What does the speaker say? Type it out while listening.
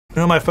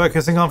Who am I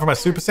focusing on for my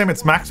super sim?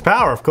 It's Max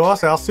Power, of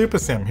course, our super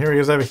sim. Here he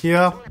is over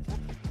here.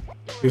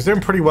 He's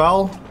doing pretty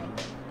well.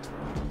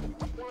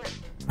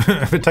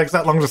 If it takes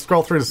that long to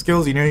scroll through the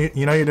skills, you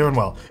know you're doing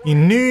well. You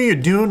knew you're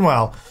doing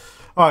well.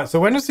 Alright, so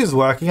when does this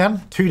work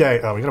again? 2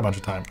 days. Oh, we got a bunch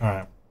of time.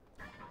 Alright.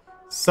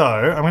 So,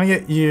 I'm gonna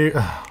get you...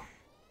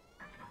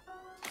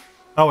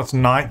 Oh, it's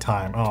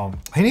nighttime. Oh,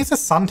 he needs a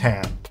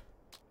suntan.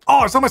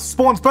 Oh, it's almost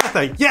Spawn's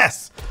birthday.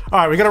 Yes!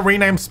 Alright, we gotta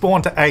rename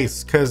Spawn to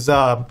Ace, because,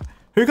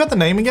 who got the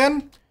name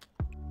again?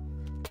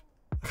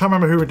 I can't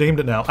remember who redeemed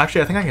it now.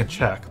 Actually, I think I can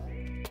check.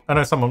 I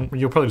know someone,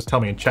 you'll probably just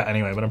tell me in chat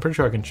anyway, but I'm pretty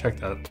sure I can check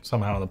that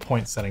somehow in the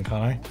point setting,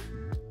 can't I?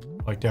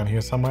 Like down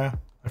here somewhere?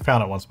 I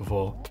found it once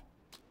before.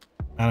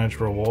 Manage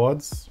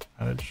rewards.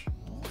 Manage.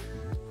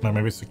 No,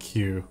 maybe it's a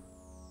queue.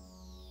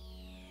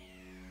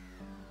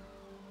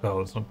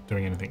 Oh, it's not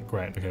doing anything.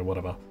 Great. Okay,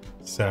 whatever.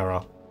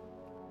 Sarah.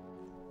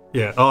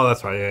 Yeah. Oh,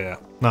 that's right. Yeah, yeah.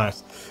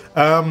 Nice.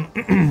 Alright,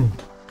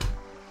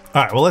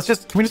 well, can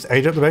we just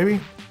age up the baby?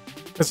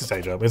 Let's just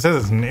age up. It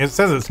says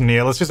it's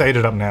near. Let's just age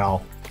it up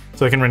now.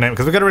 So we can rename it,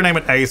 because we've got to rename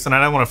it Ace, and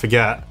I don't want to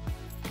forget.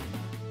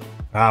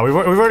 We've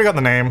already got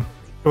the name.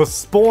 It was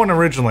Spawn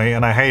originally,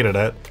 and I hated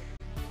it.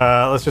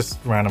 Let's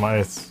just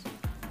randomize.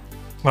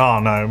 Oh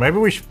no, maybe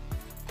we should...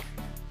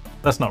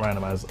 Let's not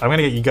randomize. I'm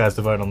gonna get you guys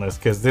to vote on this,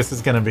 because this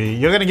is gonna be...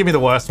 You're gonna give me the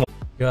worst one.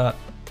 Got...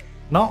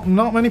 Not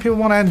many people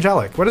want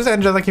Angelic. What does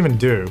Angelic even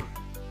do?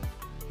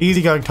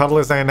 Easygoing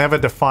toddlers, they are never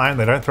defiant,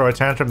 they don't throw a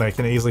tantrum, they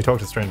can easily talk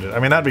to strangers. I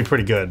mean, that'd be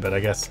pretty good, but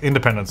I guess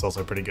Independent's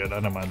also pretty good. I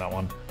don't mind that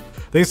one.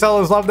 These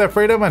sellers love their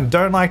freedom and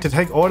don't like to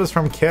take orders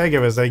from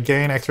caregivers. They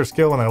gain extra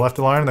skill when they're left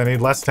alone. They need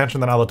less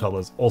attention than other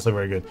toddlers. Also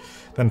very good.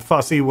 Then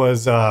Fussy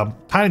was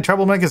tiny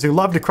troublemakers who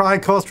love to cry,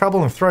 cause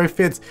trouble, and throw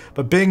fits,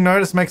 but being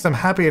noticed makes them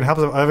happy and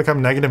helps them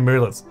overcome negative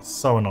moodlets.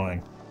 So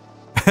annoying.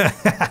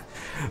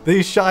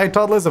 These shy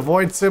toddlers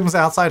avoid sims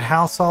outside the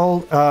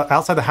household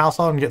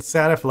and get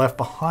sad if left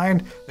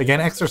behind. They gain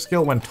extra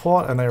skill when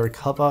taught and they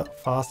recover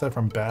faster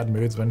from bad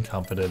moods when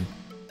comforted.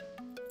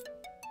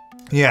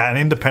 Yeah, an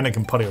independent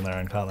can potty on their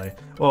own, can't they?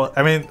 Well,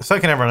 I mean, so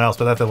can everyone else,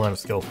 but they have to learn a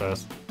skill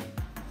first.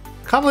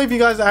 Can't believe you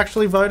guys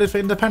actually voted for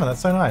independent.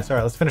 That's so nice. All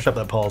right, let's finish up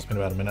that poll. It's been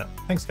about a minute.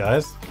 Thanks,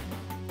 guys.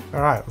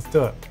 All right, let's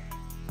do it.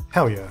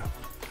 Hell yeah.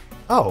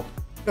 Oh,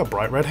 you got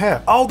bright red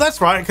hair. Oh,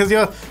 that's right, because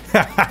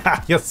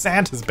you're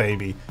Santa's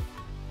baby.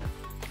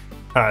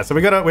 All right, so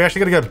we actually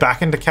gotta go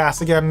back into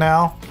Cass again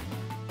now.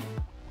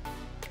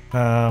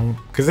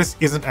 Because this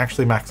isn't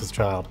actually Max's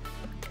child.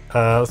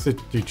 Let's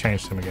do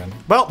change him again.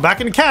 Well, back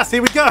into Cass,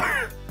 here we go!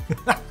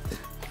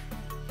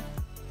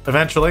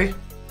 Eventually.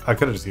 I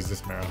could have just used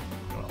this mirror.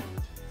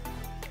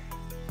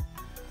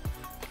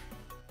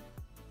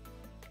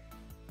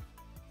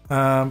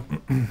 Well.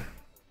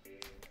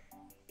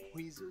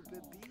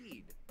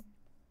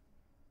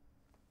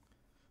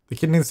 The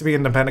kid needs to be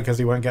independent because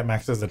he won't get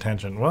Max's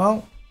attention.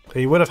 Well,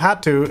 he would have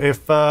had to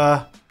if,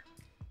 well,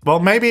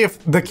 maybe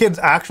if the kid's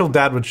actual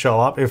dad would show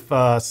up, if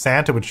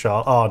Santa would show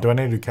up. Oh, do I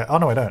need to do... Oh,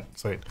 no, I don't.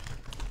 Sweet.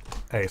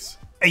 Ace.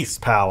 Ace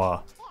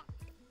power.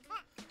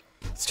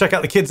 Let's check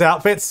out the kids'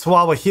 outfits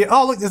while we're here.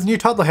 Oh, look, there's a new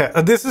toddler here.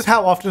 This is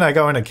how often I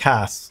go into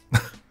Cass.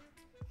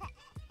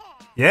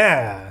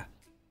 Yeah.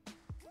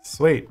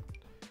 Sweet.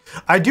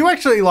 I do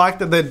actually like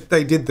that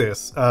they did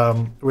this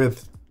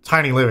with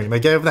Tiny Living.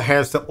 They gave the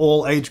hairs to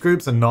all age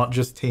groups and not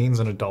just teens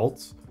and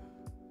adults.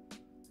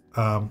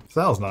 So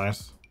that was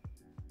nice.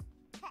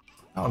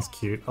 That one's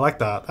cute. I like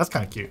that. That's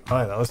kind of cute.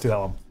 I like that. Let's do that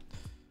one.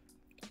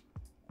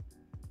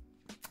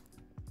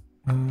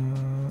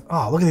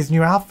 Oh, look at these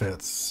new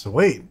outfits.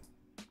 Sweet.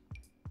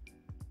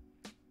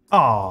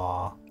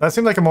 Aw, that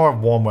seemed like a more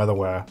warm weather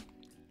wear.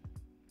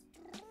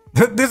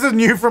 This is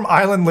new from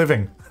Island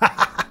Living.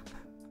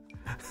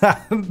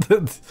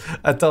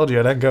 I told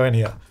you, I don't go in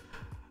here.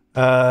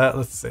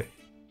 Let's see.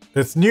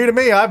 It's new to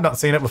me. I've not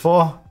seen it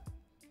before.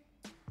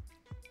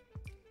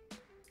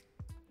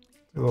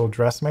 A little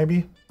dress,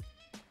 maybe.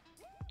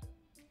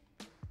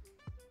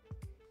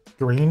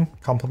 Green,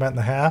 complement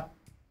the hair.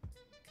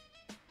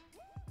 I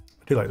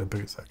do like the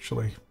boots,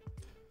 actually.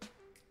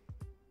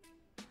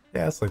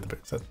 Yeah, let's like the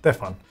boots. They're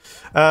fun.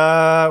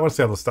 What's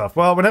the other stuff?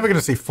 Well, we're never going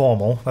to see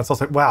formal. That's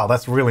also... Wow,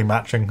 that's really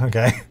matching.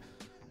 Okay.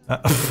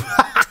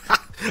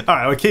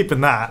 Alright, we're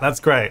keeping that. That's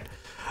great.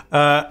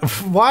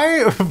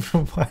 Why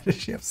does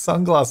she have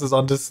sunglasses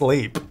on to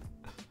sleep?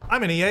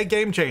 I'm an EA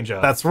game changer.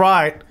 That's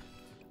right.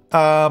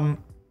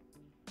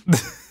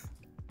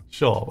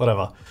 Sure,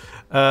 whatever.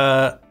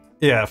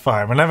 Yeah,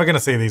 fine. We're never going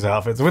to see these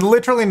outfits. We're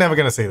literally never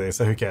going to see these,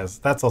 so who cares?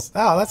 That's also...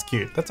 Oh, that's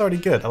cute. That's already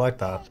good. I like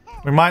that.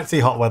 We might see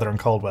hot weather and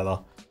cold weather.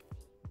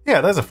 Yeah,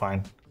 those are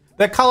fine.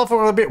 They're colorful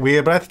and a bit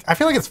weird, but I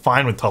feel like it's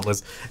fine with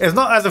toddlers. It's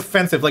not as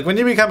offensive. Like, when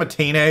you become a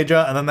teenager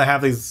and then they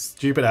have these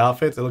stupid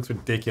outfits, it looks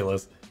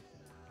ridiculous.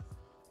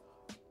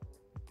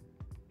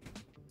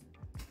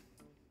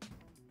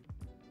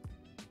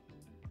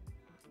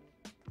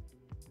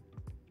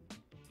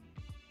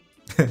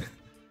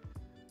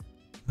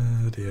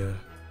 Oh, dear.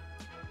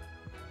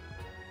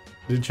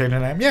 Did you change her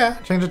name? Yeah,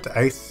 change it to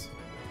Ace.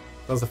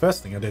 That was the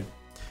first thing I did.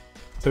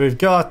 So we've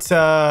got,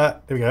 there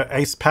we go,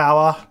 Ace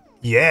Power.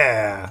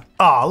 Yeah.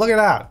 Oh, look at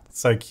that.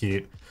 So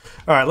cute.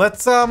 All right,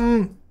 let's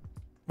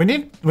we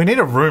need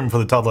a room for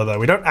the toddler though.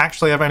 We don't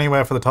actually have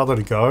anywhere for the toddler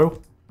to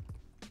go.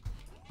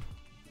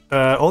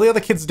 All the other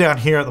kids are down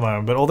here at the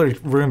moment, but all the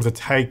rooms are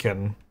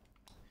taken.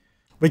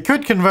 We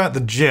could convert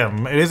the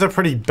gym. It is a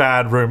pretty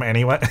bad room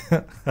anyway.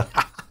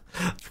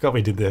 Forgot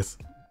we did this.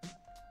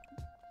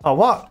 Oh,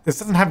 what? This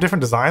doesn't have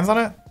different designs on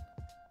it?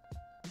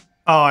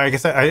 Oh, I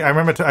guess I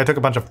remember I took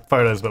a bunch of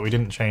photos, but we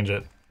didn't change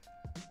it.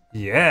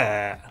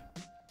 Yeah.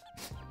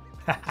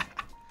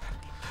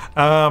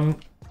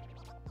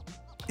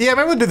 Yeah,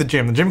 maybe we'll do the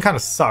gym. The gym kind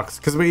of sucks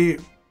because the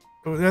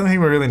only thing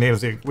we really need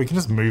is we can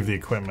just move the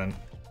equipment.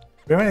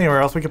 Do we have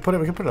anywhere else we could put it?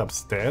 We could put it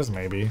upstairs,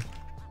 maybe.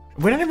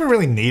 We don't even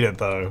really need it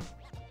though.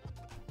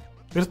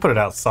 We just put it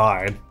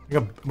outside.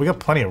 We got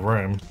plenty of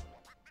room.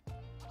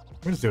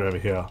 We just do it over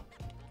here.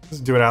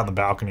 Just do it out in the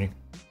balcony.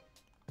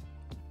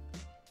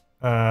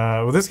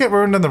 Will this get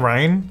ruined in the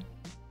rain?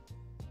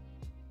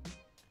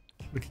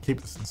 We could keep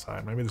this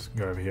inside. Maybe this can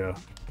go over here.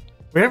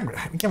 We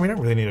don't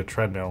really need a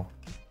treadmill.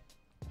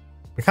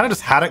 We kind of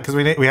just had it because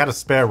we had a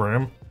spare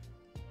room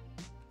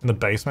in the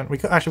basement. We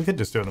could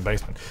just do it in the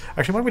basement.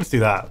 Actually, why don't we just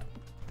do that?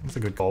 That's a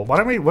good goal. What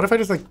if I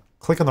just like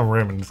click on the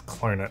room and just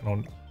clone it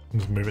and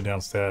just move it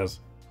downstairs?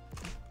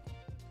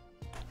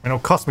 I mean, it'll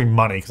cost me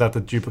money because I have to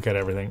duplicate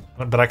everything,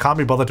 but I can't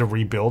be bothered to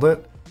rebuild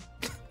it.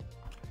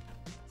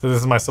 So this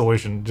is my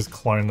solution. Just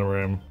clone the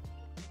room.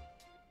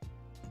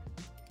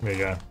 There you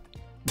go.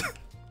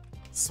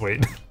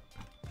 Sweet.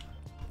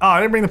 Oh, I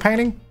didn't bring the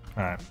painting?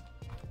 Alright.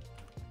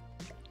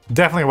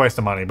 Definitely a waste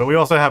of money, but we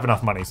also have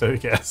enough money, so who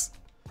cares?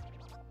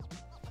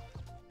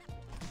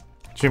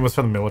 Gym was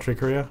for the military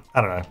career?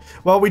 I don't know.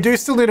 Well, we do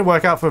still need to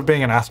work out for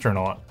being an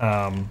astronaut.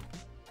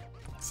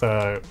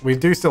 So we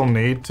do still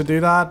need to do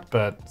that,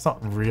 but it's not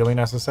really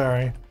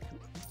necessary.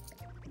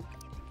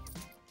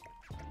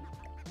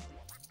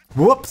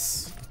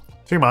 Whoops!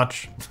 Too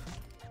much.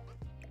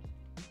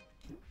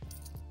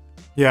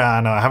 Yeah,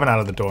 I know. I haven't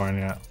added the door in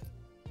yet.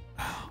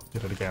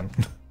 Did it again.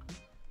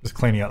 Just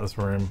cleaning out this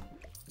room.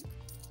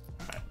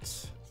 Alright.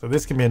 So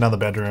this can be another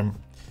bedroom.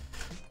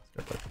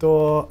 Let's go the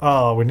door.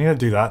 Oh, we need to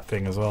do that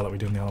thing as well that we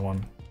did in the other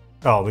one.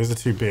 Oh, these are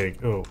too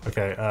big. Oh,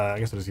 okay. I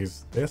guess I'll just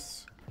use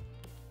this.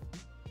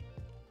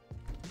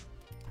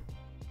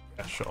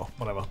 Yeah, sure.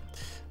 Whatever.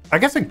 I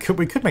guess we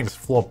could make this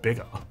floor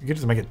bigger. We could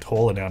just make it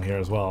taller down here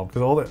as well.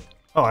 Because all the...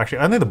 Oh, actually,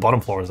 only the bottom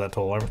floor is that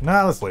tall.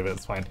 Nah, let's leave it.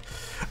 It's fine.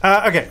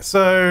 Okay,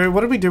 so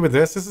what did we do with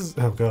this? This is...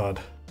 Oh,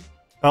 God.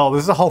 Oh,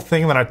 this is a whole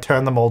thing that I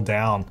turned them all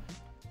down.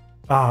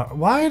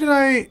 Why did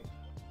I...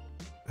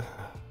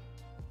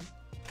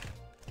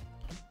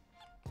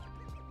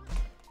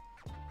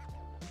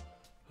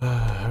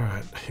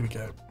 Alright, here we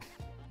go.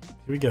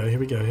 Here we go, here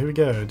we go, here we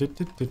go.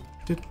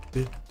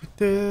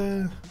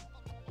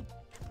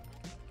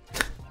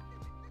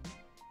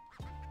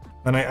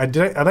 And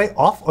are they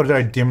off or did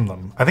I dim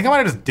them? I think I might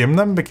have just dimmed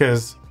them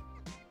because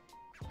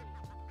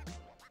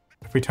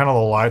if we turn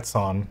all the lights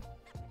on,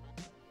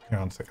 hang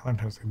on a second, I'm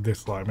going to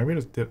this light. Maybe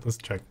just let's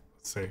check.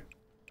 Let's see.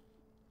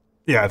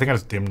 Yeah, I think I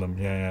just dimmed them.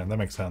 Yeah, that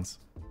makes sense.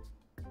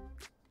 The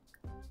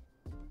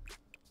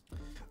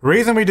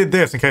reason we did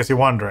this, in case you're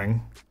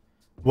wondering,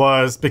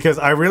 was because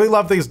I really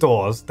love these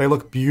doors. They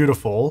look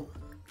beautiful,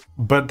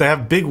 but they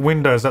have big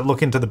windows that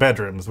look into the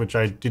bedrooms, which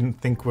I didn't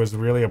think was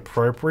really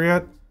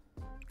appropriate.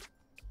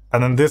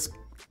 And then this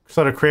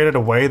sort of created a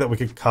way that we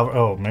could cover...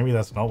 Oh, maybe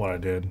that's not what I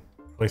did.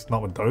 At least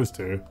not with those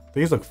two.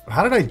 These look...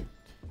 How did I...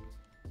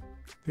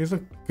 These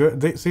look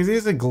good. See,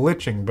 these are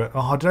glitching, but...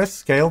 Oh, did I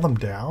scale them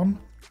down?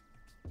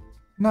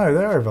 No,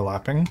 they're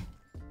overlapping.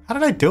 How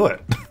did I do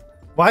it?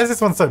 Why is this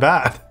one so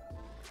bad?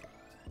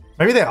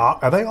 Maybe they are...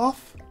 Are they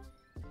off?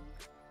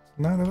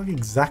 No, they look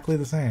exactly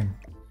the same.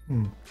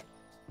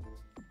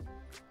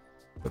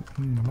 But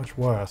much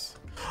worse.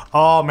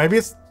 Oh, maybe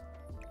it's...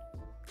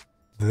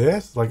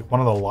 This? Like one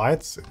of the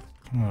lights?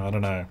 Oh, I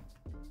don't know.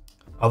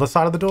 Other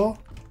side of the door?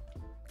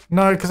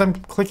 No, because I'm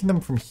clicking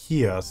them from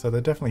here, so they're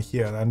definitely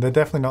here, and they're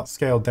definitely not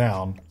scaled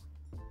down.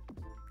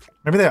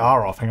 Maybe they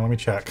are off. Hang on, let me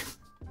check.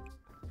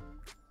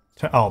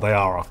 Oh, they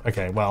are off.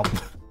 Okay, well.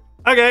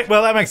 Okay,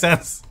 well, that makes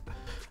sense.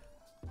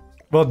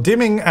 Well,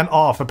 dimming and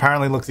off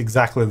apparently looks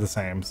exactly the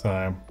same, so...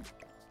 In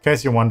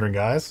case you're wondering,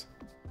 guys.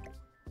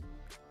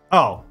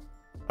 Oh.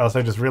 I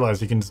also just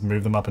realized you can just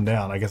move them up and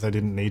down. I guess I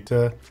didn't need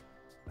to...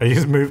 I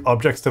used move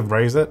objects to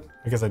raise it.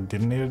 I guess I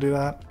didn't need to do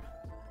that.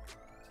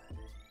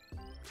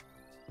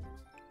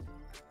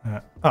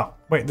 Oh,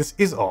 wait, this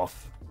is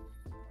off.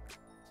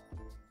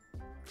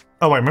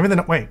 Oh, wait, maybe they're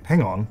not... Wait,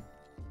 hang on.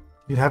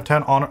 You'd have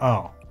turn on...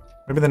 Oh,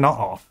 maybe they're not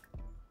off.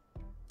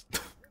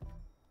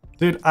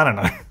 Dude, I don't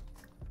know.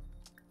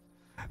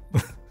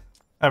 I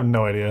have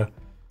no idea.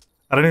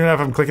 I don't even know if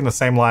I'm clicking the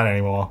same light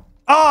anymore.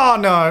 Oh,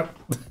 no!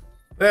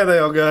 There they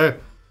all go.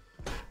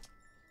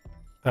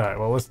 Alright,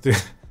 well, let's do...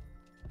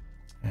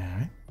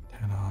 Alright,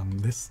 turn on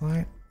this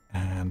light,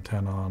 and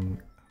turn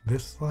on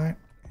this light,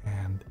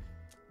 and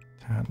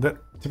turn...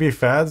 To be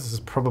fair, this is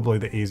probably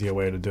the easier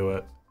way to do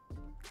it.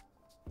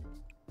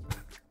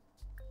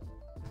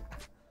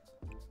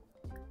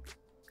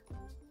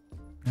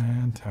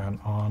 and turn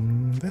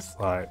on this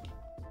light.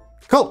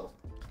 Cool.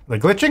 Are they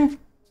glitching?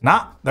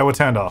 Nah, they were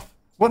turned off.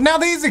 Well, now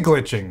these are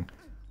glitching.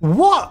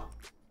 What?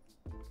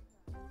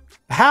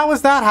 How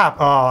is that happen?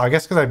 Oh, I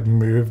guess because I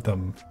moved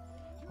them.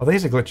 Oh,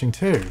 these are glitching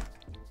too.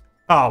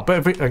 Oh, but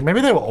if we, like,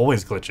 maybe they were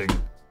always glitching.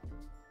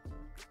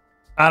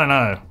 I don't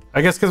know.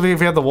 I guess because if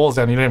you had the walls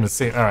down, you didn't even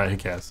see. All right, who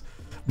cares?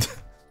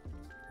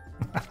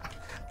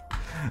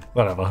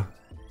 Whatever.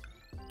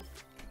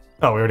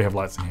 Oh, we already have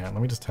lights in here. Let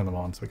me just turn them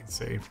on so we can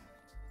see.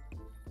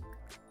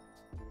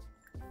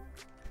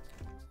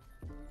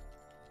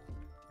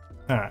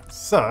 Alright,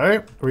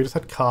 so we just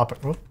had carpet.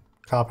 Oh,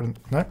 carpet.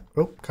 No.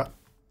 Oh, oh,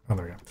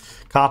 there we go.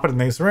 Carpet in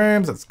these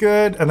rooms. That's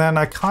good. And then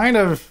I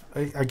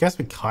guess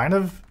we kind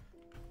of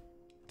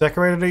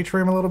decorated each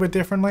room a little bit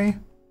differently.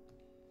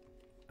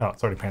 Oh,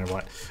 it's already painted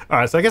white.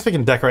 Alright, so I guess we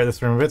can decorate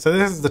this room a bit. So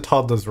this is the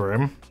toddler's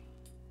room.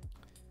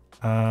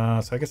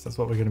 So I guess that's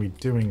what we're going to be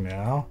doing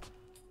now.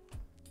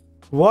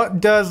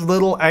 What does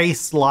little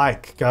Ace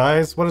like,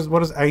 guys? What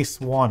does Ace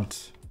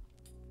want?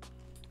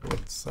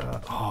 Let's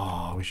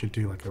oh, we should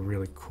do like a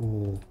really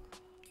cool.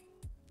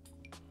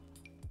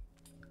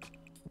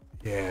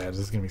 Yeah, this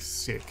is gonna be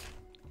sick.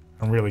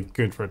 And really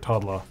good for a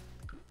toddler.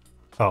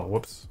 Oh,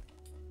 whoops.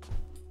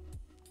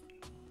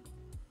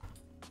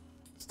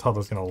 This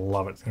toddler's gonna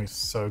love it. It's gonna be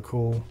so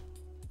cool.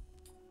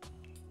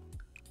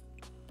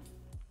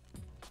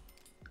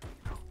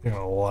 You're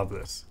gonna love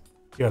this.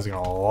 You guys are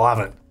gonna love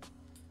it.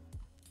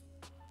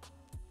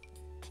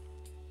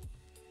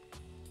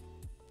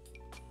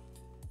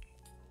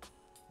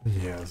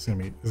 Yeah, this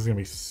is gonna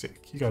be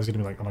sick. You guys are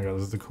gonna be like, oh my god,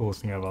 this is the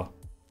coolest thing ever.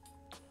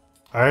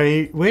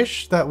 I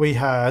wish that we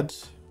had.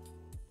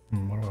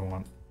 What do I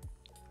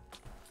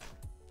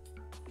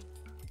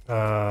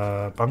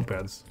want? Bunk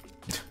beds.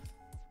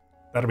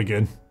 That'd be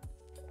good.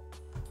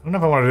 I don't know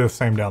if I want to do the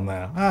same down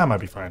there. Ah, it might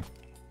be fine.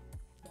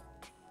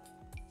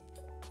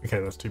 Okay,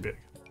 that's too big.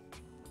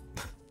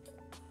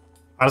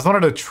 I just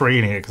wanted a tree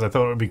in here because I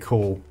thought it would be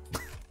cool.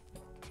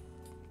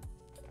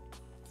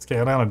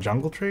 Scale down a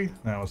jungle tree?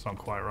 No, it's not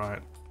quite right.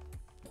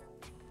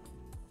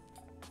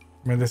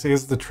 I mean, this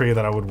is the tree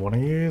that I would want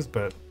to use,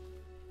 but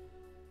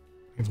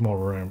needs more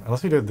room.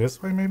 Unless we do it this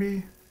way,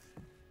 maybe?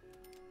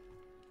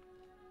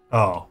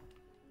 Oh.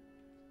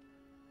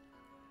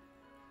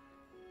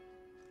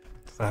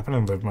 Does that happen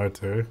in live mode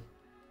too?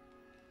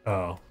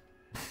 Oh.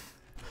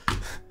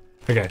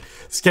 Okay.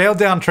 Scaled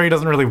down tree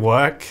doesn't really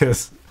work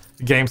because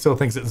the game still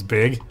thinks it's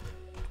big.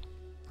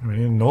 I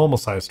mean, a normal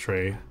size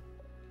tree.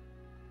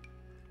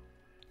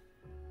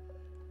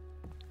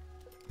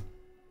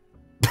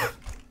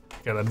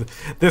 Okay,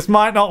 this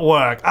might not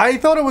work. I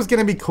thought it was going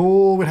to be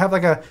cool. We'd have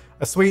like a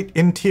sweet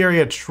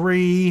interior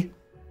tree.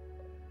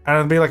 And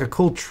it'd be like a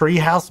cool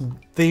treehouse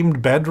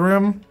themed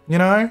bedroom, you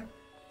know?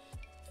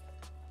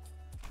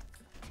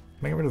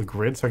 Can I get rid of the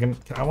grid so I can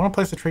I want to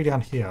place the tree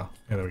down here.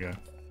 Yeah, there we go.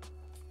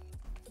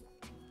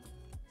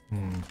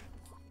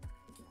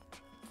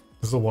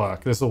 This will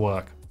work. This will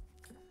work.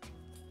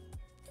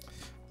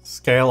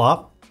 Scale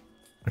up.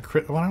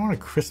 Well, I want a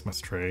Christmas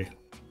tree.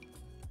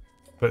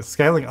 But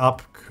scaling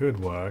up could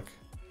work.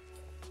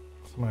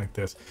 Something like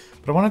this.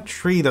 But I want a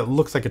tree that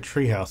looks like a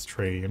treehouse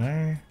tree, you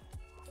know?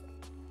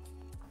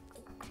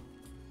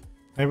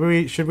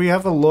 Maybe should we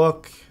have a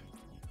look?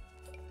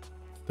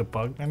 The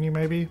bug menu,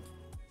 maybe?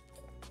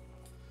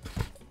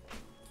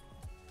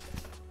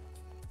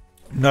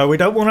 No, we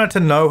don't want her to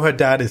know her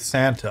dad is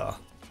Santa.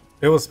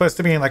 It was supposed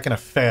to be like an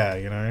affair,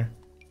 you know?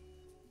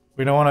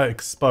 We don't want to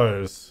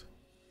expose.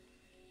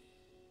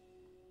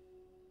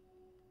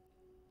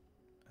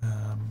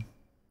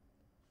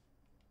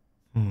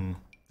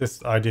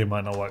 This idea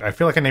might not work. I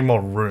feel like I need more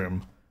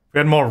room. If we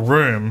had more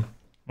room,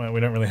 well, we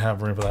don't really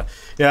have room for that.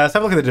 Yeah, let's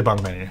have a look at the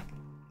debug menu.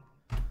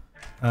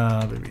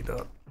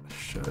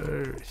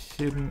 Show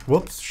hidden.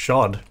 Whoops,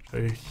 shod.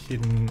 Show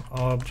hidden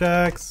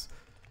objects.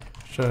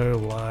 Show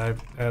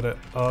live edit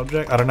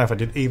object. I don't know if I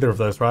did either of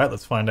those right.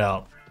 Let's find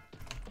out.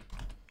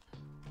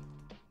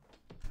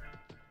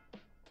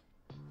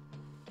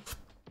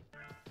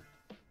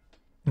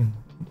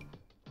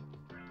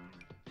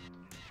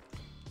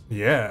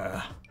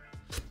 Yeah.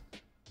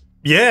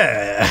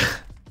 Yeah.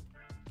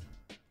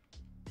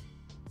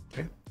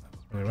 Okay.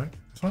 Anyway,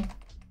 this one.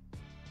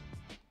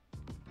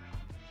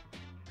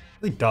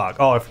 Really dark.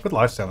 Oh, if we put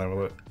lights down there,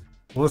 will it?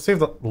 Well, let's see if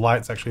the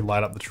lights actually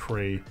light up the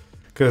tree.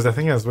 Because the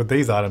thing is, with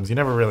these items, you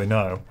never really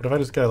know. What if I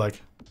just go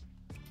like...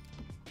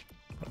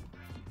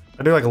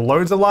 I do like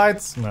loads of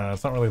lights? No,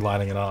 it's not really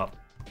lighting it up.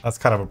 That's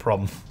kind of a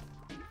problem.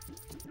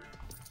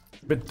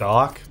 A bit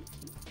dark.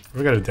 If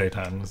we go to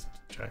daytime, let's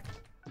check.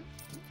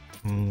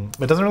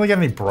 It doesn't really get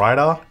any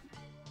brighter.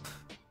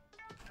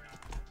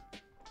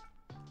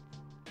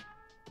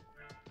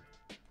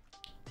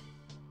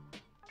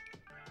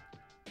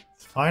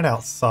 It's fine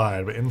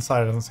outside, but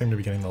inside it doesn't seem to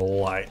be getting the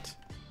light.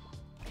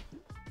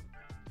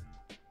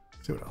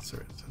 Let's see what else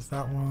there is. There's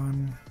that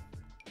one.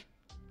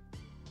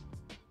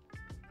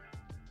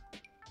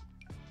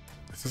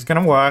 This is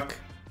gonna work.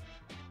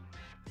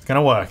 It's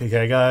gonna work,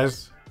 okay,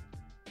 guys?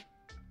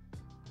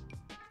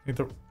 Need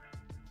the...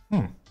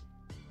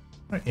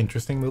 Wait. an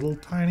interesting little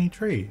tiny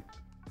tree.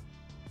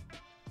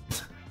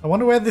 I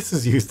wonder where this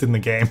is used in the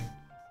game.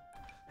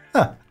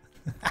 Huh.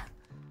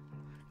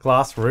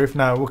 Glass roof?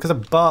 No, well, because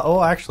above...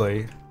 Oh,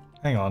 actually,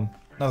 hang on.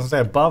 I was going to say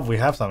above we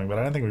have something, but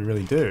I don't think we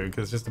really do,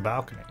 because it's just a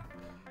balcony.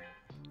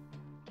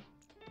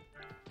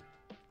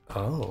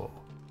 Oh.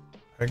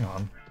 Hang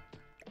on.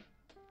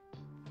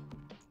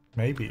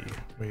 Maybe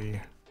we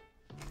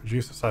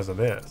reduce the size of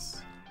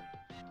this.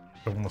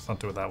 But let's not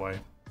do it that way.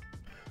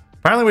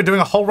 Apparently we're doing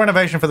a whole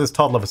renovation for this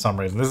toddler for some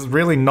reason. This is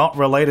really not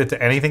related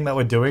to anything that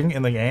we're doing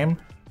in the game,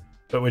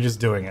 but we're just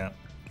doing it,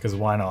 because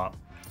why not?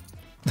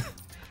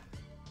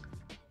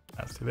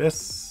 Let's do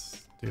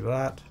this, do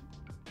that.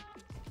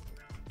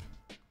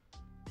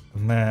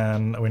 And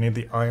then we need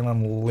the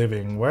island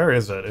living. Where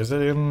is it? Is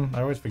it in...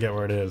 I always forget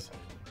where it is.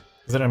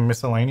 Is it a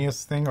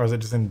miscellaneous thing, or is it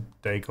just in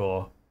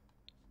decor?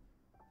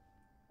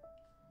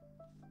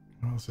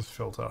 Oh, let's just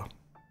filter.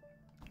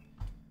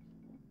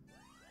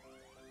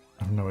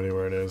 I have no idea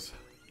where it is.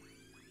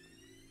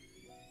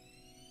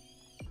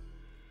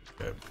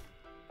 Okay.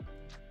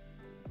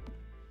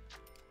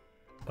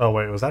 Oh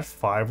wait, was that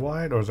 5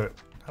 wide, or was it...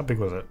 How big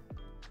was it?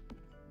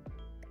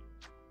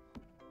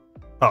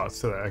 Oh, it's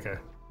still there, okay.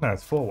 No,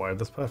 it's 4 wide,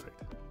 that's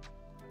perfect.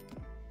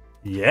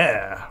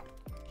 Yeah!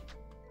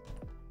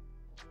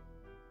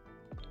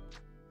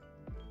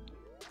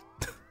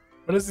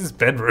 What is this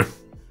bedroom?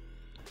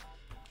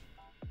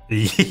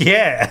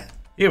 Yeah!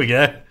 Here we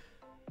go.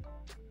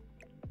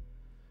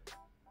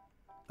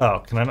 Oh,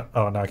 can I not?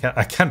 Oh, no,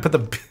 I can't put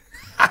the...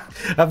 I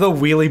have the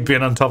wheelie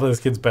bin on top of this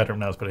kid's bedroom.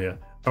 Now let's put it here.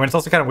 I mean, it's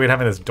also kind of weird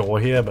having this door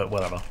here, but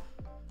whatever.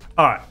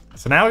 Alright,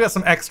 so now we got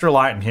some extra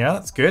light in here.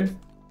 That's good.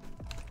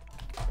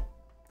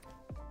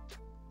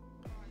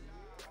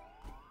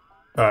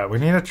 Alright, we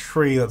need a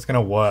tree that's going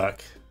to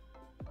work.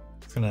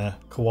 It's going to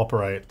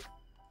cooperate.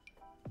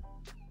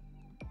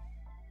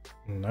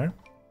 No.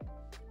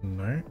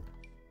 No.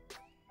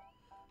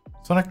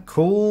 It's on a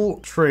cool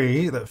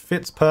tree that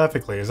fits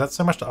perfectly. Is that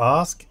so much to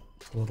ask?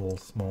 It's a little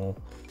small.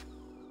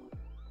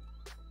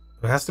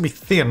 It has to be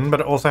thin, but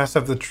it also has to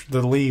have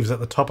the leaves at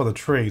the top of the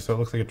tree, so it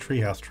looks like a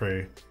treehouse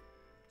tree.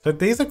 So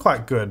these are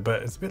quite good,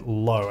 but it's a bit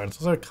low, and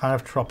it's also kind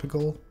of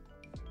tropical.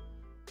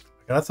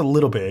 Okay, that's a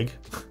little big.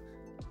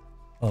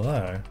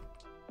 Although,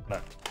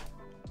 no.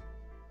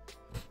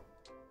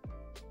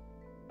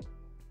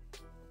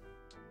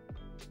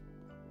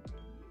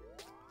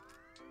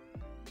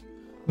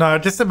 No,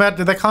 just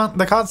imagine they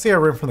can't see our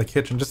room from the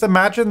kitchen. Just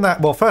imagine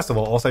that. Well, first of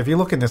all, also if you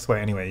look in this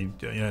way anyway, you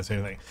don't see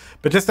anything.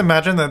 But just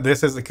imagine that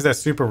this is because they're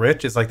super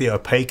rich. It's like the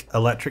opaque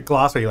electric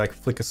glass where you like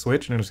flick a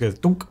switch and it just goes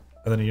dunk,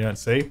 and then you don't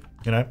see.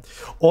 You know,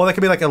 or there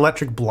could be like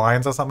electric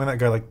blinds or something that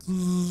go like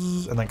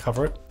zzz, and then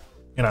cover it.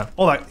 You know,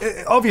 all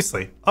that.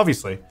 Obviously, don't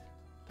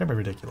be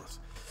ridiculous.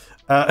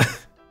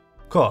 Of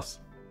course.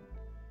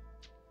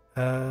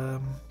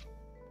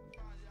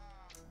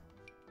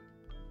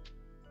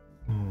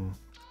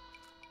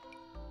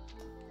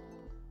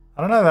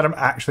 I don't know that I'm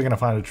actually going to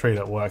find a tree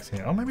that works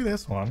here. Oh, maybe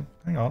this one.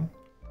 Hang on.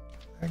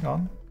 Hang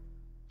on.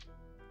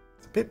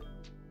 It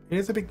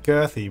is a bit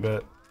girthy,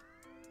 but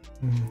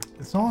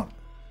it's not,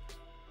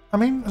 I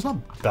mean, it's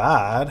not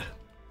bad,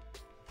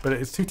 but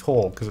it's too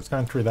tall because it's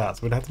going through that.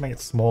 So we'd have to make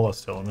it smaller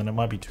still, and then it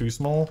might be too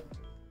small.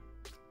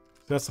 So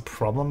that's the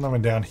problem. Then we're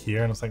down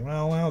here and it's like,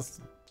 well,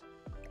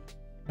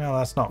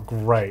 that's not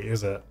great,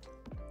 is it?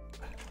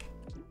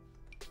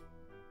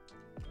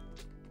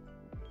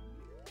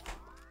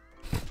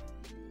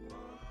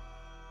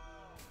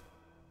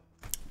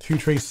 Two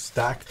trees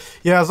stacked.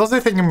 Yeah, I was also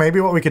thinking maybe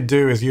what we could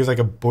do is use like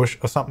a bush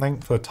or something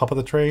for the top of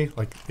the tree.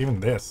 Like even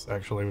this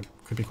actually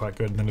could be quite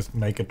good, and then just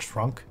make a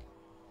trunk.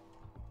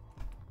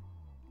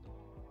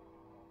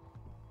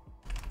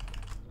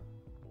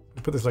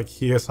 Put this like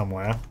here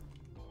somewhere.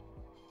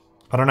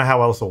 I don't know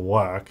how else it'll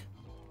work,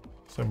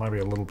 so it might be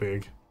a little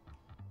big.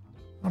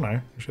 I don't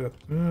know. Actually,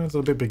 it's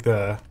a bit big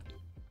there.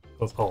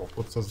 That's oh,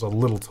 what's a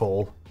little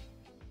tall.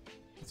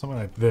 Something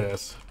like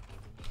this.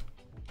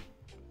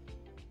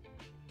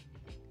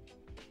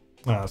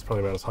 No, that's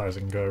probably about as high as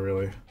it can go,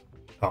 really.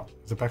 Oh,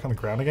 is it back on the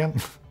ground again?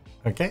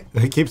 Okay,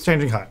 it keeps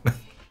changing height. A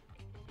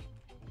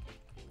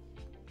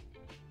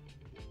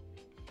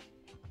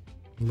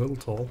little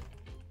tall.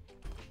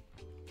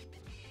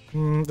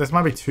 This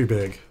might be too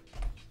big.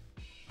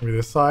 Maybe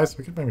this size?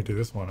 We could maybe do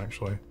this one,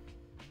 actually.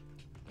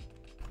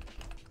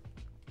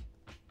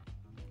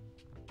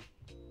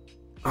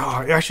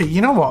 Oh, actually,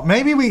 you know what?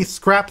 Maybe we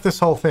scrap this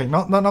whole thing.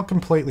 Not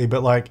completely,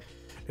 but like,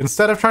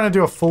 instead of trying to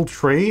do a full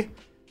tree,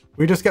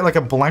 we just get like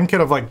a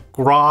blanket of like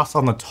grass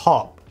on the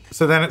top.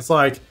 So then it's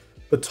like,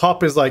 the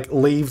top is like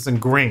leaves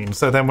and green.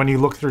 So then when you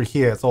look through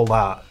here, it's all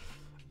that.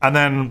 And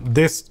then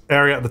this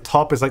area at the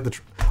top is like the...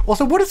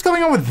 Also, what is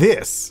going on with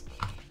this?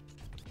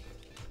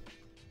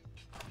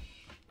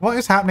 What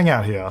is happening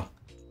out here?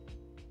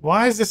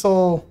 Why is this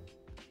all...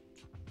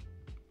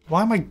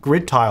 Why are my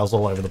grid tiles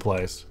all over the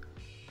place?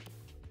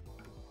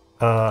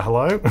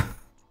 Hello?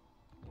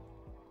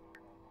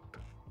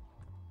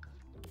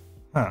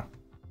 Huh.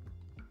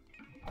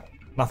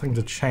 Nothing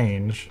to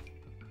change.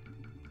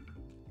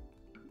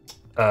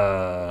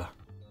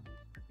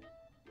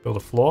 Build a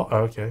floor.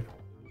 Oh, okay.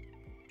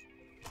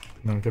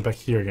 And then go back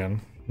here again.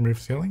 Remove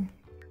ceiling.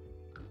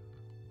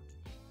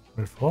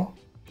 Remove floor.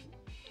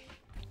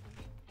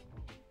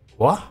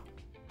 What?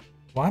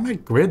 Why are my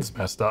grids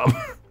messed up?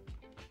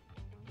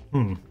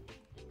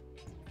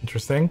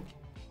 Interesting.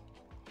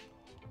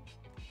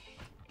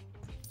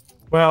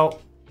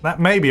 Well, that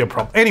may be a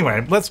problem.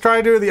 Anyway, let's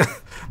try to do the...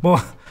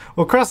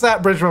 we'll cross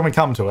that bridge when we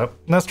come to it.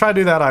 Let's try to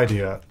do that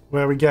idea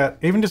where we get...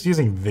 Even just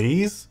using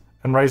these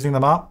and raising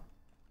them up.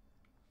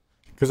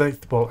 Because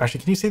well,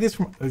 actually, can you see this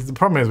from... The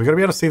problem is we've got to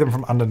be able to see them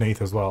from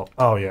underneath as well.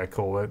 Oh, yeah,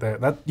 cool.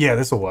 Yeah,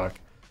 this will work.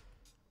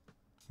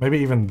 Maybe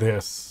even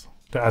this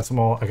to add some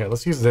more... Okay,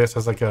 let's use this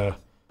as like a...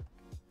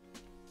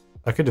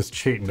 I could just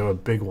cheat and do a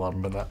big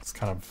one, but that's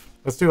kind of...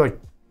 Let's do like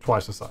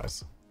twice the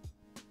size.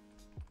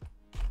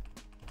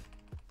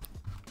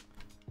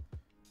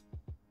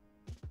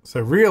 So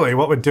really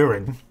what we're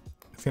doing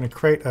is going to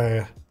create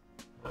a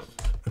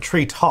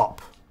tree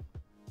top,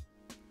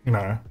 you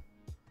know,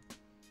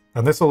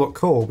 and this will look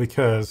cool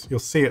because you'll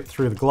see it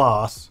through the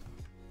glass.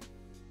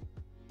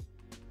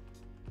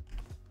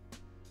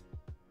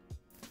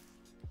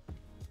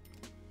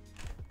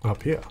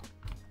 Up here,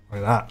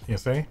 like that, you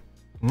see?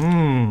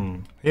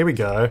 Here we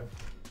go.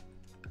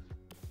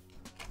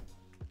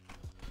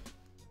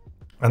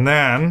 And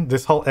then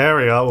this whole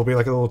area will be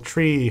like a little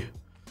tree,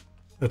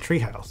 a tree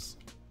house.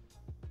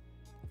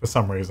 For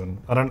some reason.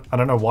 I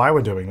don't know why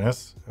we're doing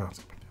this. Oh, it's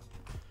coming down.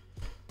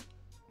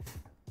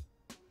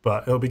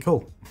 But it'll be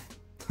cool.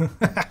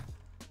 Okay.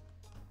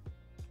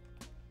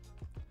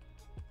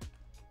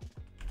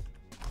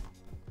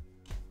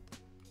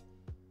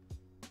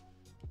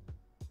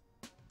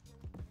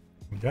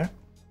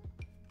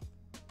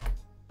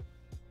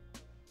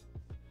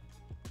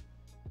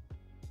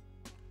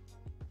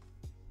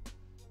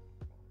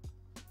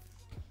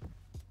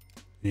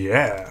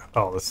 Yeah.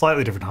 Oh, they're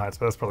slightly different heights,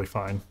 but that's probably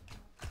fine.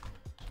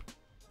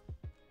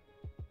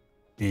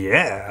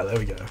 Yeah, there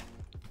we go.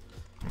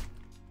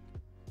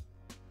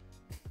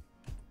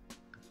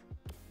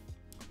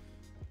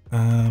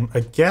 I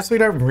guess we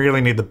don't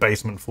really need the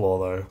basement floor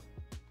though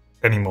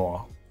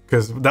anymore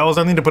because that was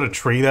only to put a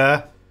tree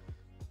there,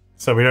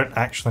 so we don't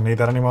actually need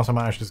that anymore. So I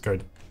might actually just go.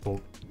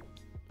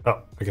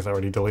 Oh, I guess I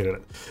already deleted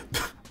it.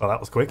 Well, that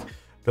was quick.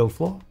 Build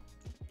floor.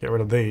 Get rid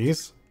of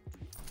these.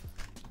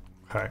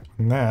 Okay,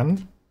 and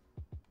then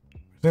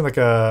I need like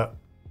a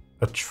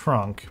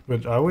trunk,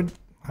 but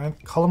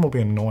column will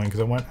be annoying because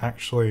it won't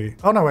actually...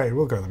 Oh, no, wait,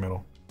 we'll go in the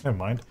middle. Never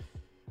mind.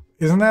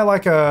 Isn't there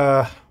like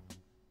a...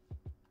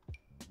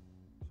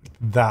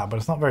 That, but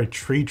it's not very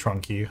tree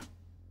trunky.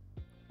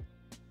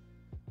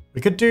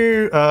 We could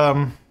do...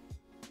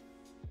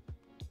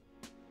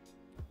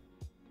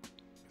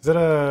 Is it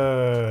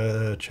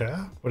a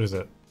chair? What is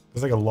it?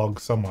 There's like a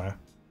log somewhere.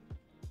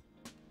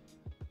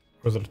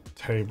 Or is it a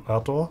table?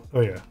 Outdoor?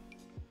 Oh, yeah.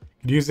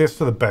 Could use this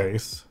for the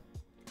base.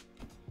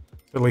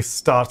 At least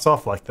starts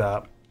off like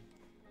that.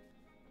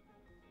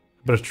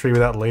 But a tree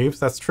without leaves?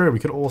 That's true. We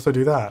could also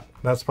do that.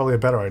 That's probably a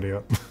better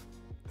idea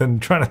than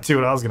trying to do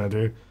what I was going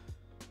to do.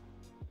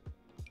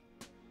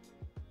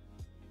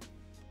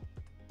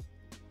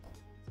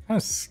 Kind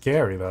of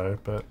scary though,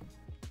 but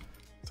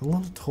it's a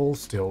little tall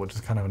still, which is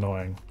kind of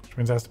annoying. Which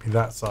means it has to be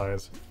that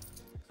size.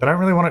 I don't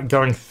really want it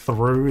going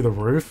through the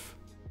roof.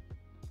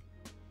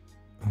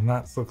 And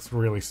that looks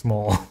really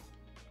small.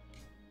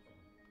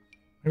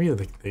 Maybe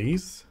like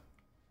these?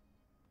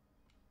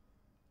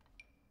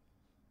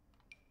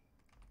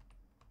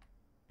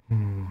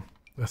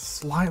 They're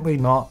slightly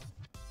not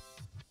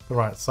the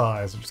right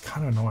size, which is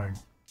kind of annoying.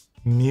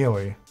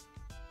 Nearly.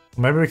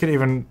 Maybe we could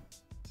even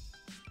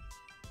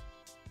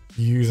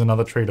use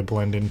another tree to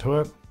blend into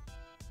it.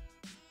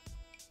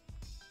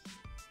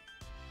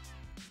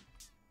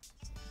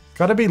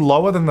 Gotta be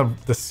lower than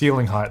the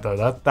ceiling height though.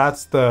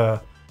 That's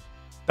the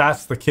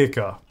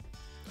kicker.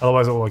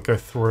 Otherwise it will go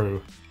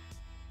through.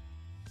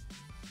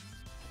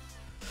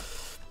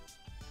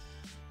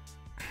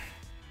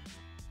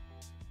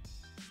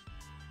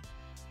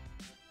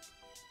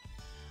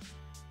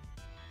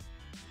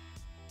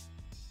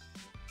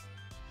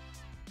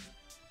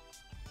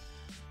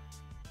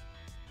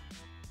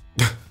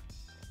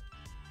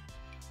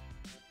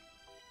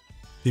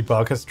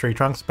 Debug has tree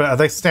trunks, but are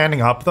they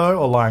standing up though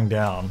or lying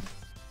down?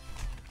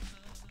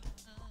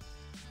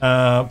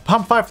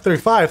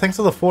 Pump535, thanks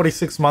for the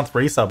 46-month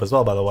resub as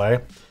well, by the way.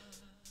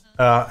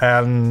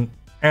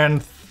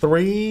 And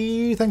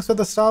 3, thanks for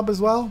the sub as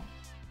well.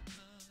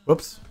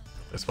 Whoops,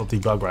 I spelled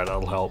debug right,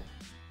 that'll help.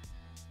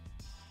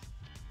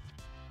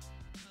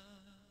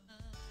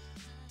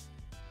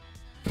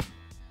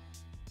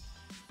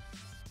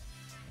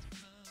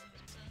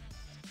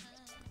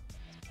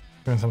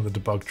 Even some of the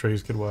debug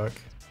trees could work.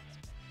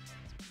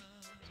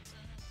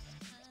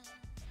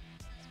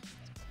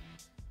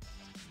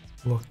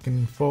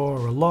 Looking for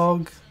a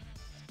log.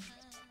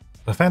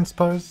 A fence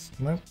post?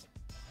 Nope.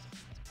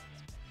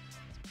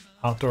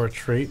 Outdoor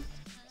retreat.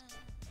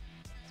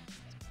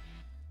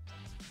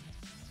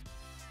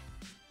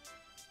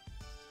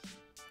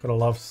 Gotta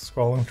love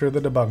scrolling through the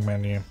debug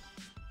menu.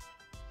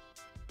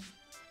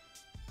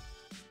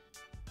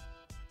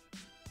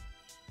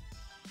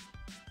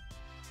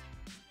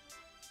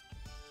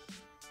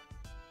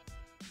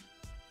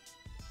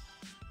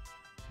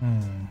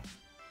 Hmm.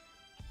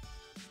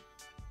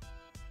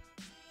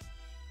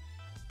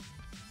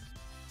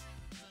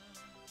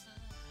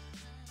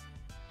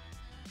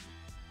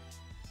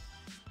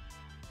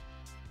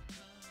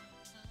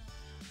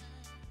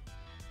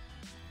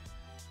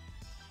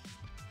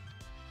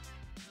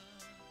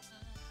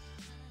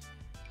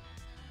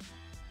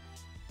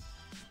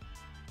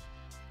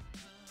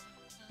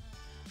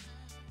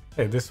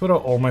 Hey, this would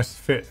have almost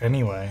fit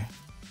anyway.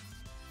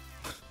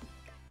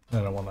 I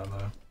don't want that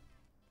though.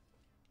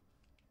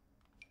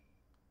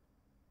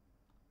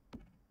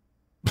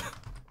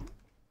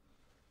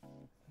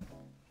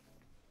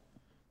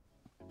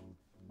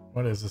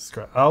 What is this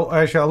scratch? Oh,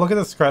 actually, I'll look at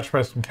the scratch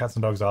post from cats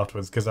and dogs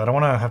afterwards because I don't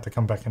want to have to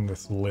come back in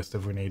this list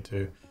if we need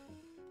to.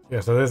 Yeah,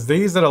 so there's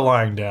these that are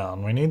lying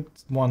down. We need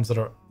ones that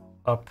are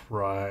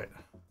upright.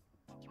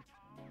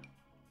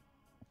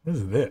 What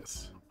is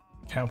this?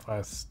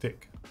 Campfire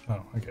stick.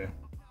 Oh, okay.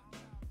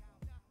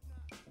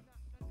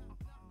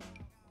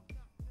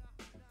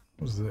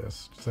 What is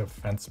this? Just a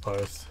fence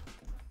post.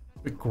 A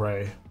bit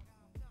grey.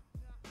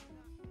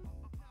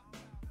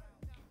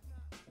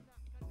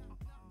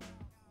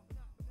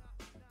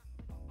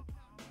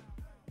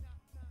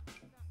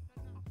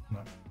 No.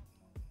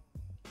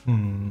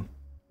 Hmm.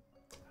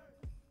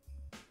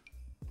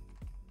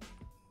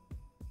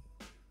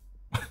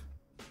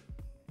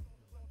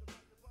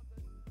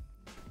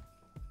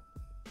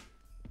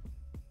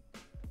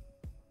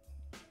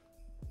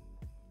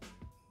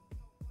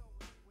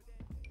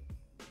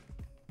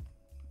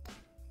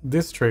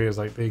 This tree is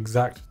like the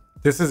exact...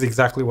 This is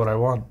exactly what I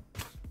want.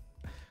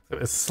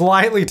 It's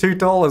slightly too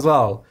tall as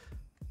well.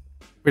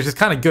 Which is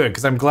kind of good,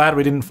 because I'm glad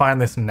we didn't find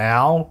this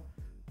now.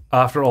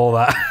 After all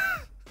that.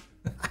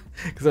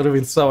 Because it would have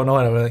been so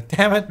annoying. I'd be like,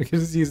 damn it, we could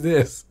just use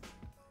this.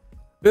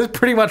 This is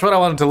pretty much what I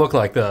want it to look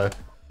like, though.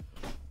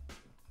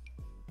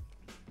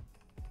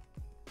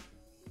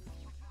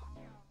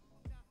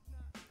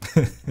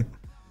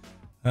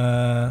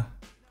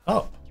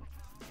 Oh.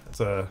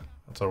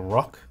 That's a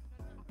rock,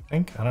 I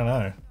think. I don't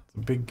know. It's a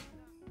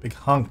big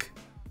hunk.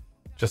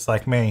 Just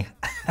like me.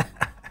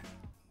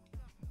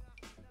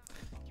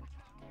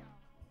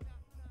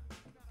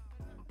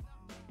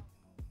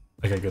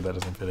 Okay, good, that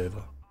doesn't fit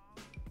either.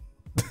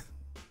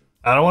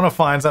 I don't want to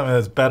find something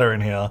that's better in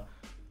here.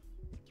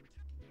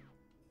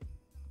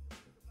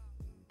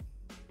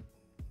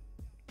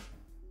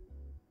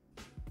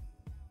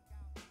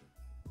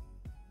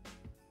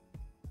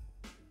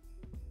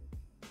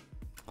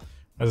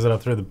 Is it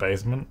up through the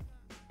basement?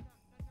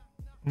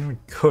 I mean, we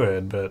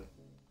could, but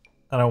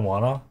I don't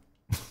wanna.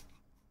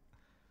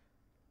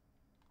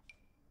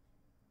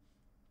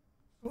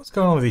 What's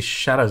going on with these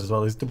shadows as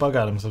well? These debug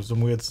items have some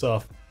weird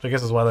stuff. Which I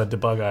guess is why they're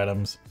debug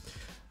items.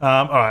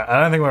 Alright,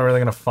 I don't think we're really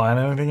gonna find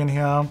anything in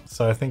here,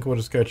 so I think we'll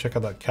just go check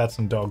out that cats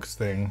and dogs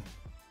thing.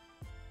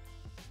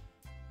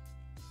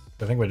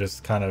 I think we're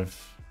just kind of...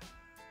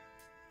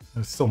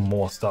 There's still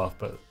more stuff,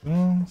 but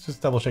let's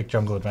just double check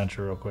Jungle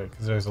Adventure real quick,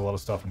 because there's a lot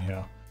of stuff in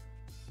here.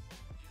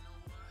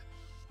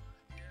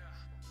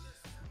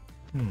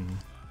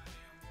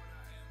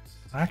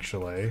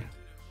 Actually,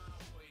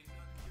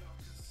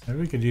 maybe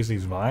we could use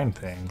these vine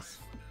things.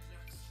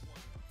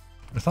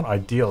 It's not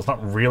ideal. It's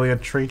not really a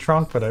tree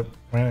trunk, but I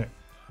mean,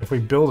 if we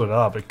build it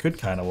up, it could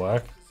kind of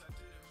work.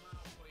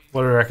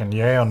 What do we reckon?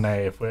 Yay or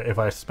nay? If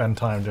I spend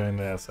time doing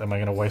this, am I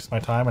going to waste my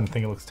time and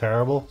think it looks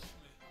terrible,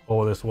 or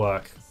will this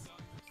work?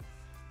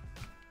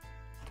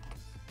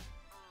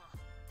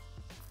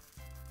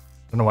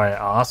 I don't know why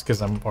I ask,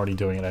 because I'm already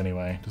doing it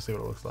anyway to see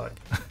what it looks like.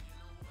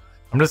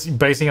 I'm just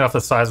basing it off the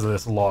size of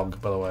this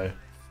log, by the way.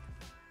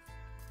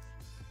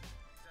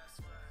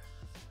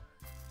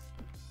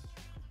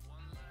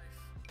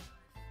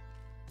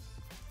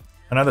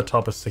 I know the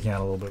top is sticking out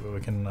a little bit, but we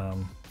can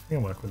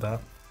work with that.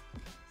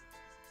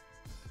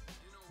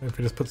 If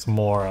we just put some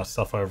more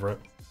stuff over it.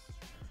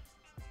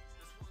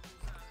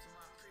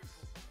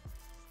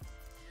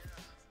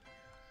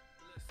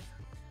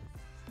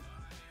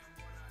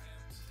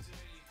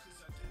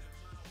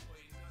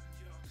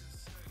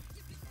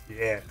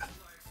 Yeah.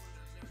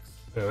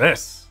 Look at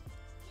this.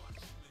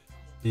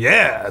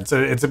 Yeah, it's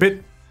a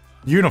bit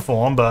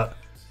uniform, but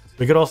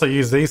we could also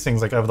use these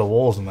things like over the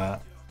walls and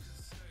that.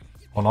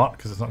 Or not,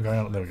 because it's not going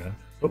on. There we go.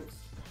 Oop.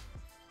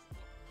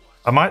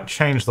 I might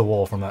change the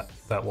wall from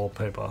that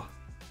wallpaper.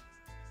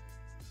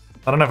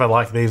 I don't know if I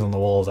like these on the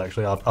walls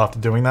actually. After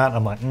doing that,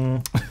 I'm like,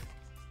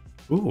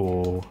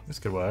 ooh, this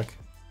could work.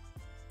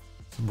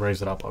 Let's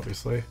raise it up,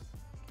 obviously.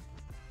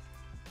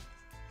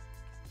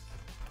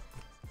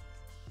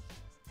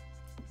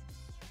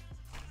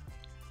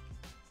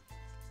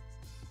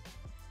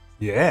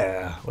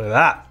 Yeah, look at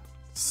that.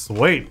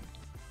 Sweet.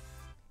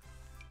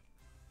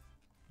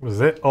 What is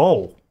it?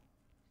 Oh,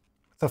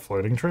 it's a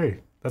floating tree.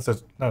 No,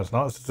 it's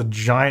not. It's just a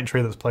giant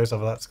tree that's placed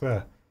over that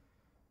square.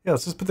 Yeah,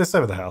 let's just put this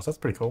over the house. That's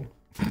pretty cool.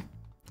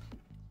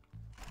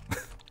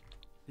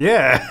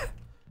 Yeah.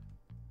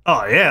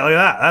 Oh yeah, look at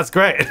that. That's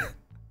great.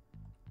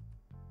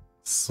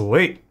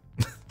 Sweet.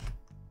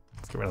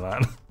 Let's get rid of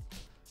that.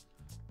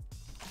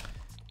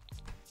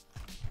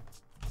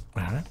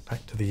 Alright,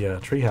 back to the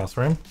treehouse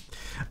room.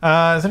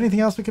 Is there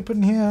anything else we could put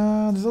in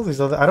here? There's all these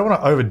other... I don't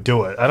want to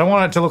overdo it. I don't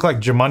want it to look like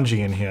Jumanji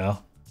in here.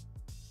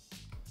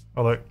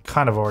 Although it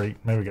kind of already...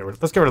 Maybe get rid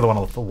of... Let's get rid of the one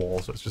on the wall,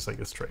 so it's just like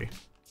this tree.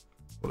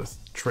 Or this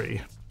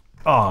tree.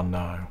 Oh,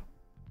 no.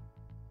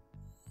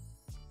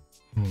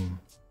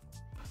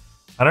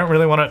 I don't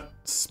really want it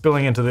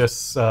spilling into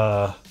this,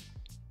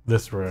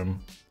 this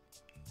room.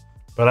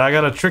 But I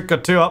got a trick or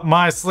two up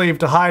my sleeve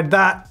to hide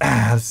that.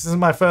 This isn't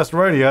my first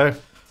rodeo.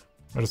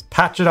 I'll just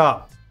patch it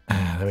up.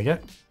 There we go.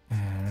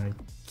 There we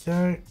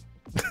go.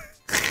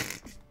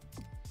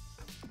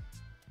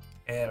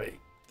 There we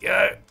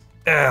go.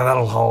 Yeah,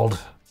 that'll hold.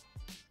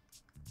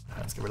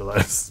 Let's get rid of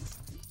those.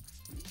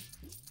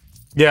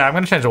 Yeah, I'm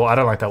going to change the wall. I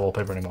don't like that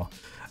wallpaper anymore.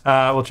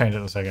 We'll change it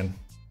in a second.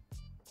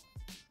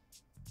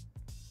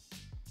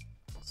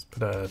 Let's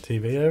put a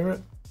TV over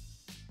it.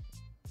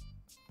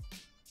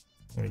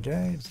 There we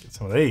go. Just get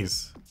some of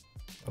these.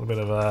 A little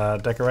bit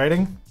of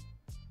decorating.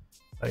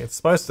 Like it's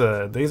supposed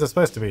to. These are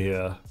supposed to be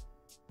here.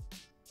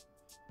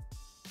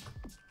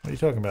 What are you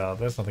talking about?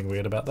 There's nothing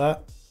weird about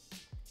that.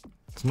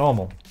 It's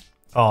normal.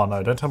 Oh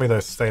no! Don't tell me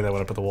those stay there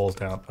when I put the walls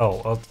down.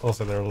 Oh,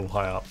 also they're a little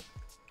high up.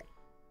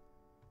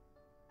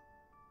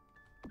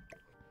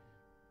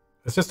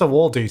 It's just a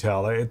wall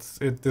detail. This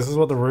is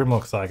what the room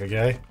looks like.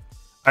 Okay.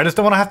 I just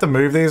don't want to have to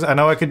move these. I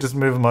know I could just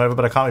move them over,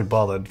 but I can't be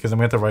bothered because then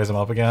we have to raise them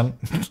up again.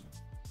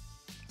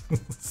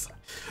 This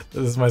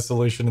is my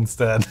solution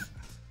instead.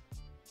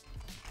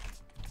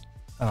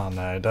 Oh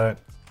no, don't.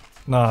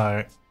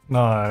 No,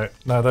 no,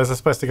 no, those are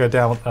supposed to go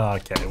down. Oh,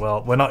 okay,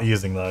 well, we're not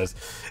using those.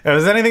 If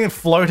there's anything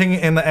floating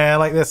in the air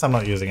like this, I'm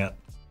not using it.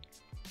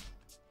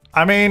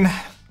 I mean,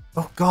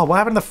 oh god, what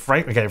happened to the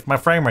frame? Okay, my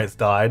frame rate's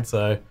died,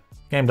 so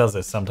game does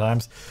this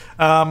sometimes.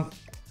 Or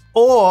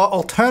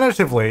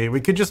alternatively,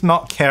 we could just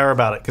not care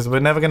about it because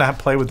we're never gonna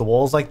play with the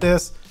walls like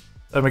this.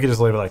 And we could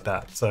just leave it like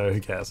that, so who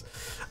cares?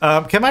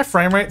 Can my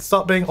frame rate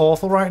stop being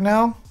awful right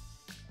now?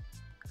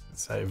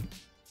 Save.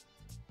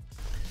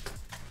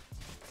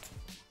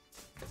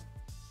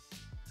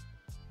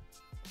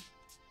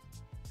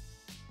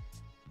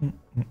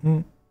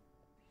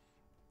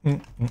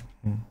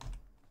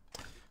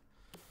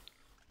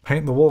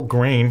 Paint the wall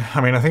green.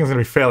 I mean, I think it's gonna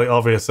be fairly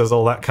obvious there's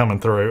all that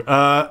coming through.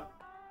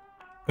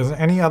 Is there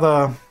any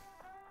other...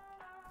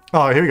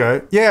 Oh, here we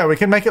go. Yeah, we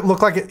can make it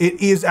look like it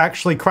is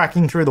actually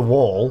cracking through the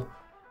wall.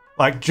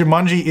 Like,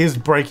 Jumanji is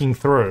breaking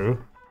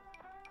through.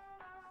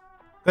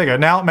 There you go.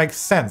 Now it makes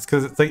sense,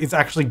 because it's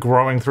actually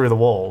growing through the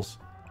walls.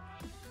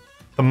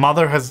 The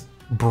mother has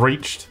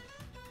breached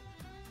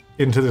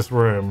into this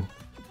room.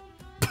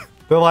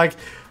 They're like...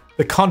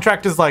 The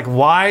contractor's like,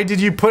 why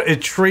did you put a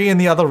tree in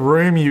the other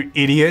room, you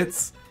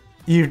idiots?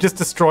 You've just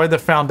destroyed the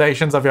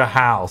foundations of your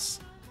house.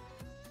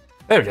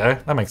 There we go.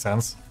 That makes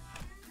sense.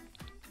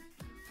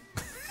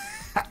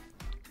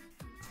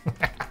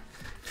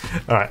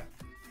 Alright.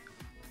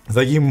 It's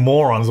like, you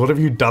morons, what have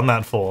you done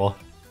that for?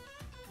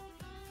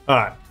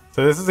 Alright.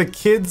 So this is a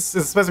kid's...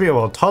 It's supposed to be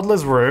a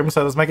toddler's room,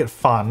 so let's make it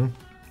fun.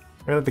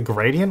 Maybe like the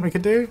gradient we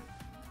could do?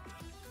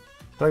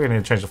 I think I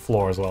need to change the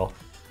floor as well.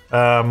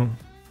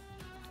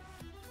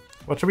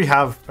 What should we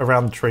have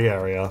around the tree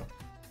area?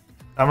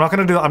 I'm not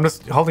going to do that. I'm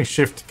just holding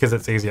shift because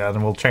it's easier, and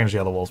then we'll change the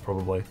other walls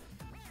probably.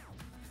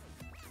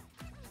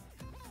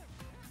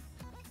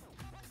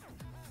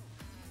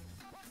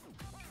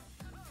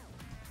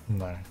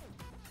 No.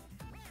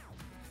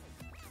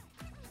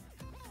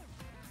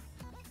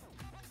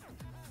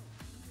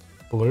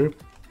 Blue?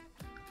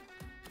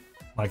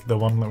 Like the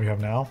one that we have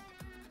now?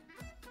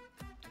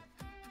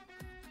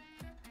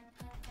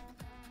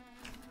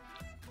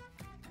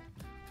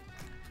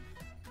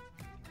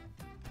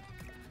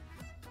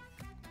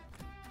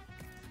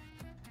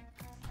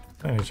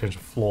 I need to change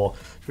the floor.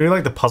 Should we do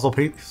like the puzzle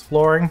piece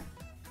flooring?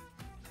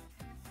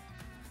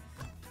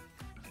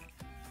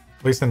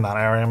 At least in that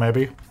area,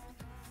 maybe.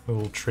 The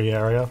little tree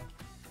area.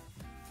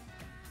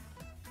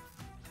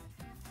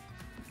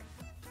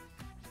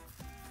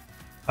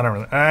 I don't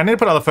really... I need to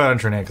put other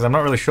furniture in here because I'm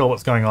not really sure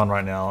what's going on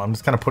right now. I'm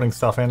just kind of putting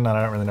stuff in and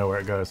I don't really know where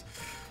it goes.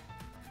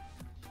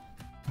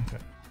 Okay.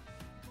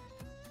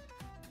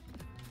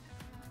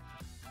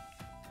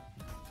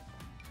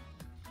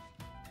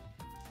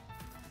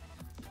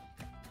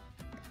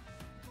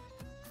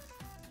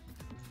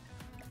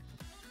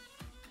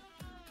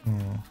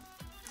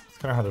 It's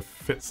kind of hard to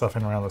fit stuff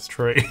in around this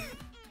tree.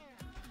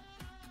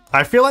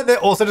 I feel like they're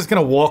also just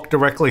going to walk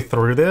directly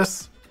through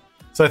this.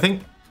 So I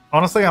think,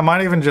 honestly, I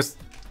might even just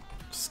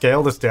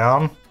scale this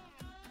down.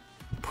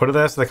 Put it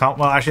there so they can't...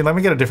 Well, actually, let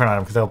me get a different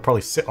item because they'll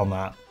probably sit on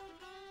that.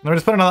 Let me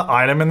just put another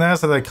item in there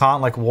so they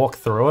can't, like, walk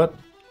through it.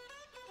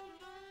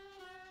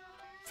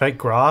 Fake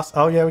grass.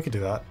 Oh, yeah, we could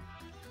do that.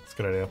 That's a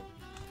good idea.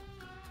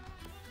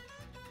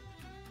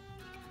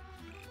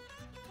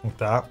 Like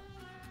that.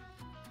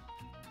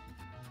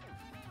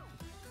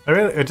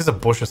 Maybe just a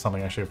bush or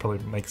something, actually, would probably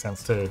make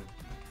sense, too.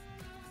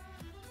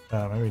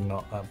 Maybe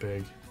not that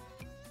big.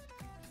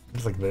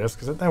 Just like this,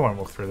 because they won't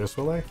walk through this,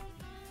 will they?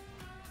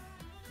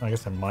 I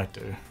guess they might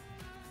do.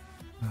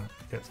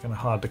 Okay, it's kind of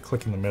hard to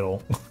click in the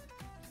middle.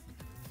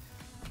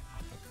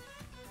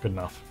 Good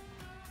enough.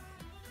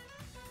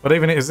 But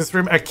even is this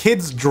room a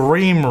kid's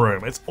dream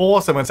room? It's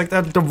awesome. It's like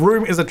the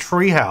room is a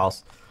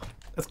treehouse.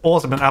 That's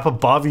awesome. And up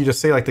above, you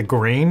just see like the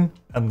green,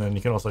 and then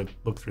you can also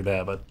look through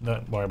there. But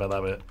don't worry about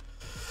that bit.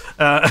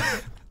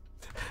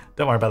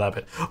 Don't worry about that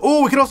bit.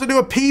 Oh, we can also do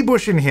a pea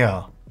bush in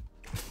here.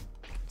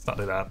 Let's not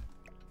do that.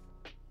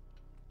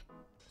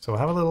 So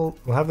we'll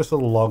have this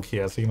little log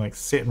here, so you can like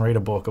sit and read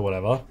a book or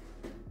whatever.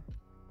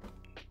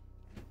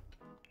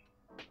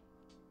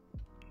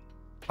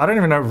 I don't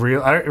even know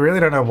I really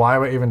don't know why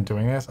we're even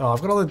doing this. Oh,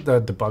 I've got all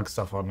the debug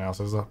stuff on now,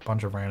 so there's a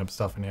bunch of random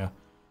stuff in here.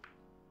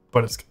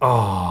 But it's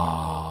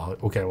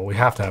okay. Well, we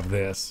have to have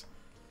this.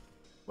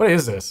 What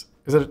is this?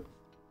 Is it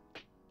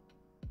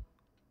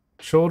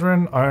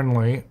children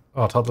only?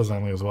 Oh, toddlers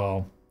only as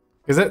well.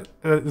 Is it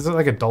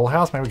like a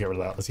dollhouse? Maybe get rid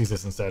of that. Let's use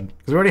this instead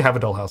because we already have a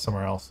dollhouse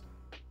somewhere else.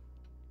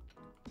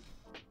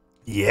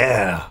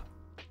 Yeah.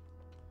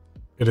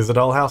 It is a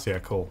dollhouse? Yeah,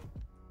 cool.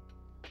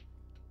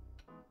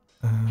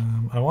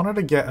 I wanted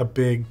to get a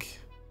big...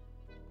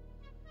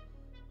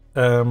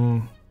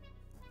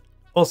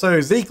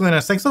 Also, Zeke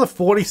Linus, thanks for the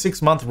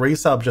 46-month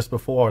resub just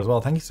before as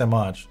well. Thank you so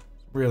much.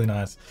 Really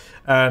nice.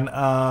 And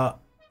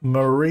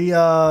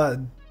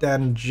Maria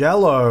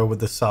D'Angelo with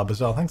the sub as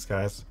well. Thanks,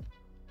 guys.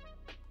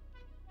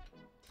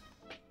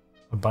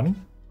 A bunny?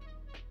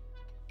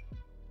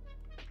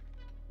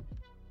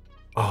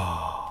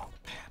 Oh,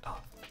 panda.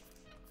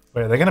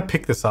 Wait, they're going to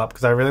pick this up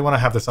because I really want to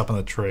have this up in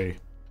the tree.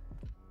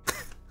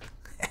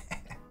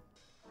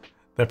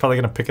 They're probably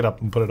going to pick it up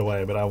and put it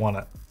away, but I want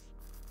it.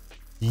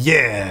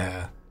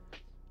 Yeah!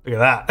 Look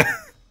at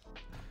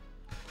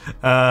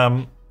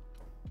that.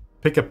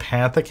 Pick a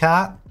panther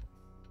cat.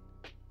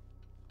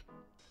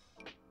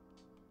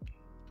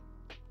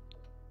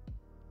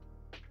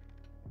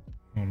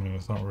 I mean,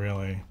 it's not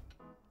really...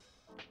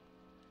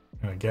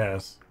 I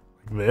guess.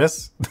 Like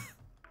this?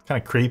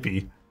 Kind of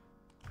creepy.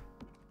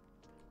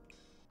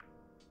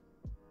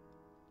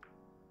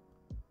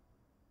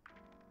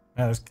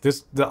 Man,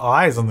 the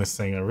eyes on this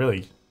thing are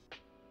really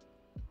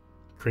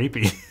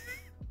creepy.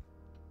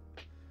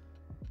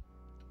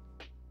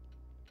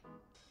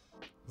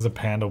 There's a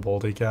panda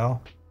wall decal.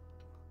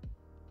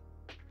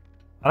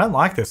 I don't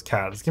like this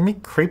cat. It's giving me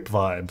creep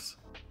vibes.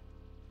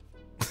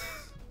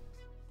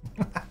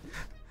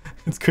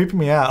 It's creeping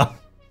me out.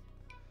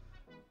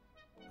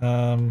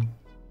 What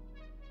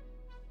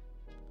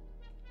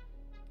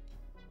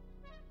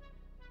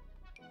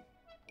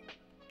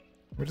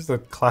is the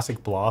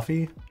classic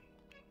Bluffy?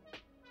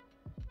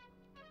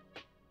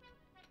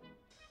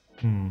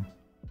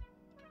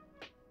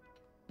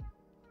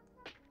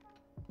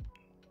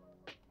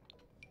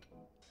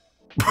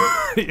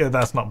 Yeah,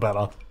 that's not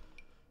better.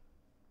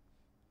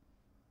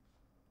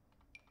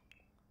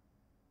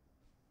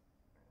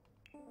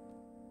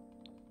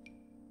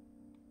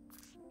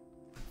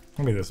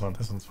 Maybe this one.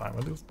 This one's fine.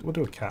 We'll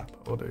do a cap.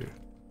 We'll do.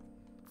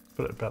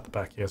 Put it about the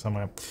back here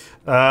somewhere.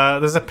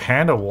 There's a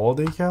panda wall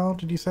decal.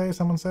 Did you say?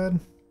 Someone said.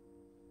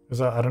 Is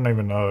that? I don't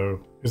even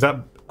know. Is that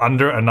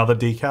under another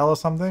decal or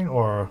something?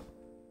 Or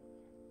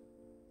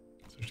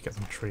so just get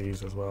some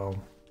trees as well.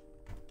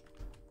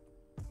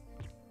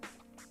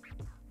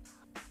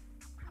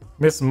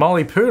 Miss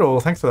Molly Poodle,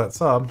 thanks for that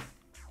sub.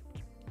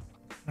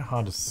 How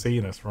hard to see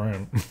in this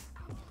room. And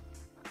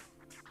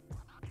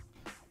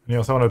you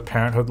also want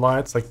parenthood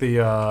lights, like the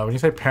when you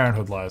say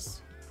parenthood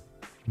lights,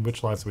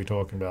 which lights are we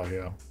talking about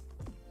here?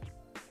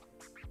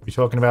 We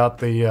talking about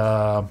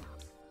the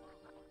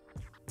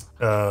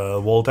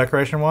wall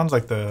decoration ones,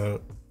 like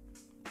the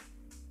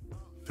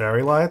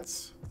fairy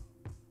lights,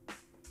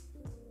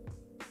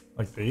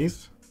 like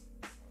these?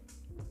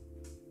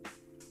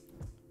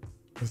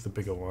 Where's the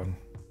bigger one?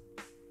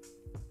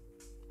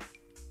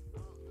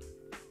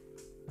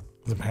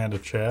 The panda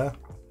chair.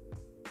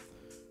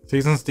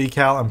 Seasons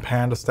decal and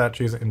panda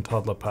statues in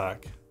toddler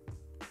pack.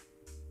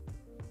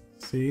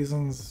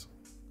 Seasons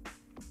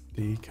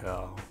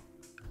decal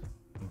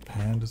and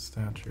panda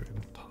statue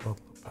in toddler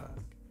pack.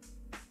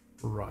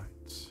 Right.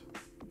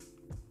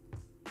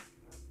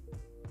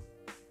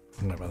 I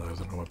don't know about those.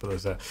 I don't know what put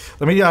those there.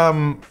 Let me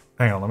hang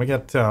on. Let me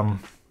get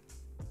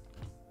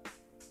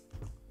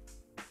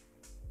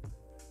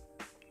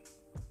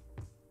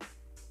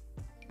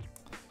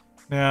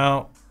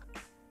now.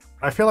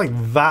 I feel like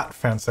that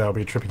fence there will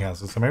be tripping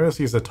hazard, so maybe let's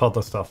use the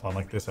toddler stuff on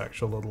like this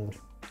actual little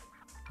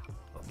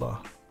toddler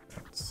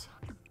fence.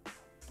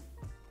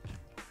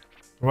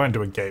 We won't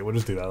do a gate, we'll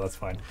just do that, that's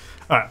fine.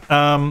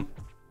 Alright,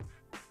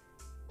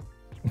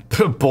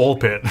 ball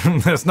pit.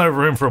 There's no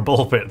room for a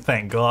ball pit,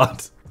 thank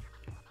God.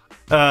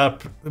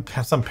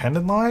 Some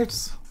pendant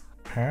lights?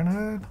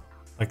 Parenthood?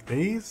 Like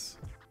these?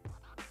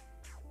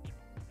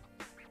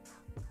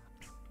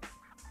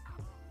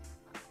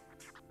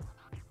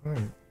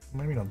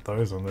 Maybe not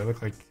those ones. They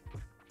look like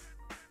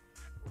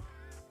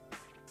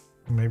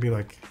maybe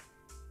like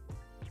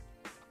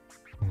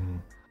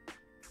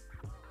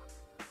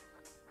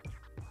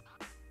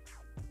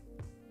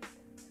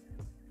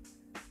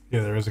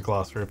yeah, there is a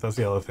glass roof. That's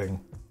the other thing.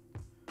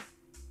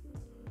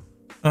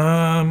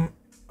 I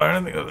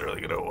don't think that's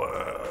really gonna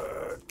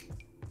work.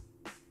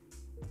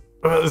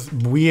 This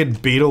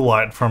weird beetle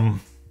light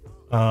from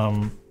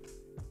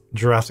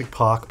Jurassic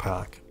Park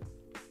pack.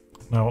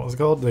 No, what was it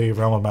called? The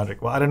Realm of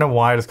Magic. Well, I don't know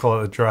why I just call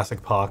it the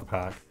Jurassic Park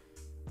pack.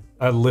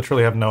 I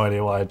literally have no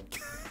idea why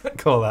I'd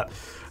call it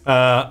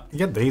that. You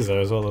get these though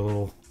as well, the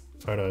little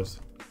photos.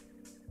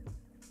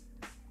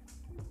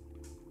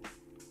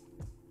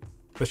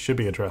 This should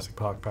be a Jurassic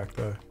Park pack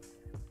though.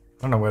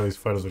 I don't know where these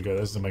photos would go.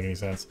 This doesn't make any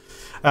sense.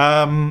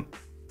 How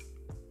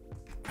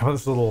about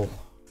this little...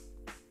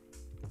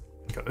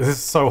 God, this is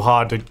so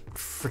hard to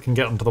freaking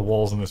get onto the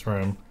walls in this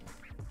room.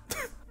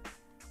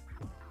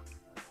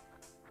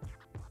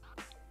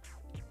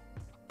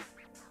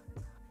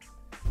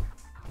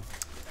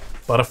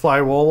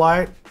 Butterfly wall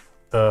light.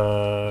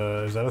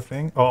 Is that a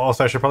thing? Oh,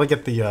 also I should probably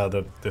get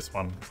the this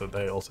one so that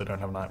they also don't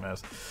have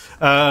nightmares.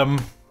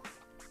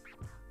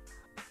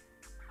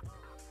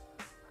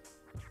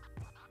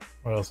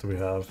 What else do we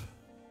have?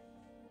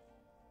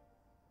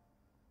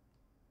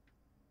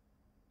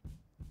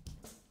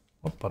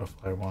 What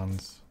butterfly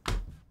ones?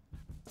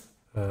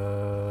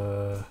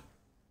 There's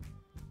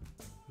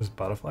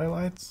butterfly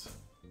lights?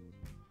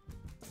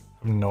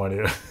 I have no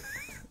idea.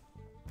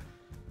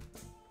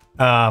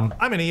 I'm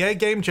an EA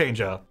game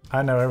changer.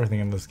 I know everything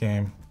in this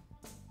game.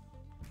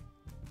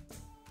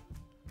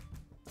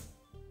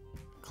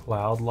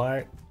 Cloud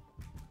light.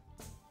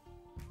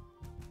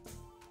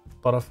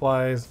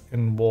 Butterflies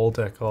in wall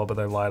decor, but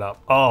they light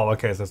up. Oh,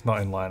 okay, so it's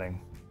not in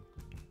lighting.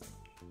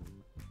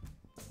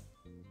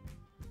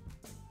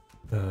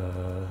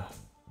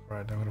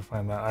 Right, I'm gonna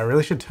find that. I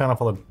really should turn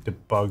off all the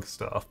debug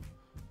stuff.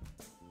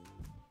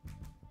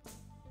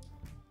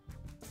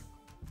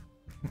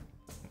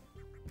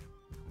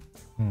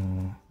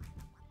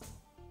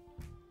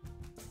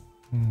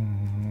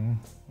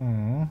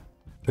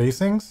 These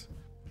things?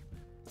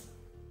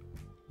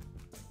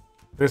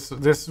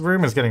 This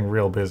room is getting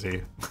real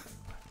busy.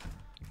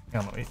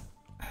 Hang on, let me...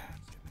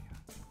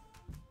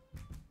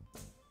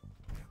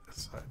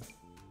 this side.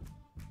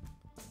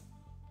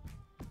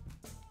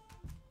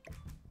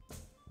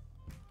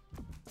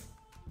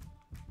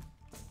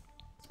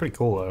 It's pretty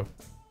cool though.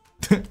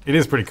 It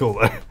is pretty cool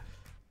though.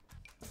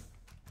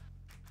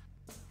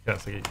 Yeah,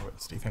 it's like a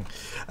university thing.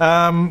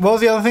 What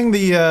was the other thing?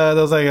 There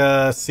was like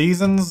a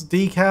Seasons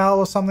decal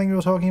or something we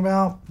were talking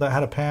about that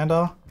had a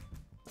panda.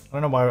 I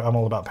don't know why I'm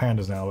all about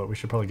pandas now, but we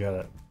should probably get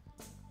it.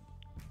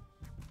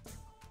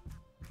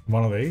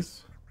 One of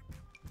these.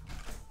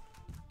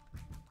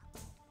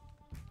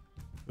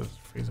 This is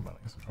freezer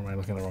bunnies. Or am I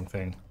looking at the wrong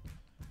thing?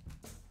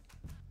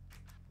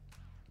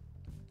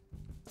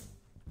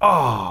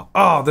 Oh,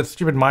 that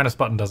stupid minus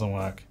button doesn't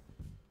work.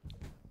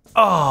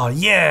 Oh,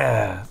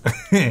 yeah!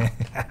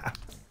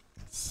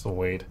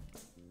 Sweet.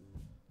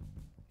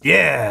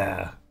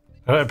 Yeah!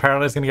 Oh,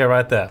 apparently it's gonna go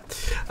right there.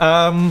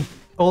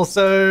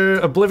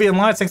 Also, Oblivion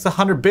Lights, thanks to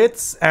 100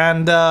 bits,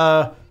 and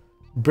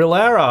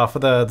Brillera for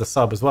the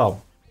sub as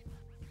well.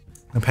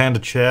 A panda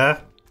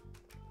chair.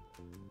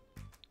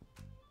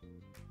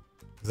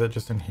 Is that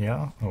just in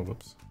here? Oh,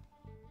 whoops.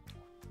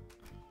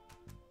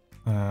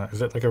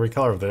 Is it like a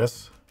recolor of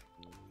this?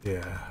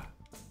 Yeah.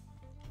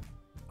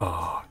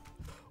 Oh.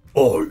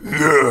 Oh,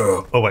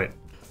 yeah! Oh, wait.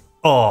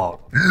 Oh,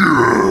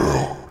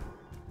 yeah!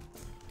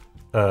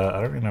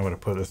 I don't really know where to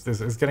put this.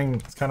 This is getting...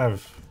 It's kind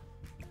of...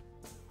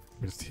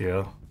 just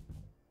here.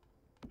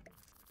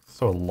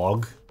 So a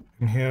log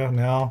in here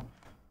now.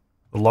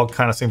 The log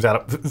kind of seems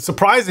out of...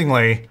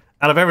 Surprisingly,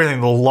 out of everything,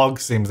 the log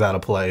seems out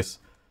of place.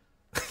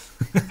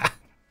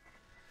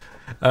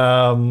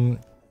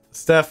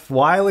 Steph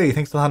Wiley,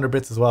 thanks for 100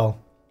 bits as well.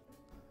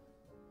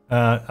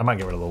 I might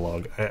get rid of the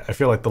log. I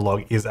feel like the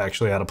log is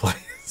actually out of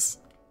place.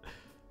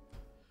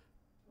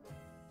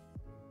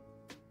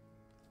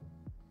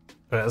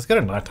 Alright, let's go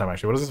to nighttime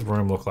actually. What does this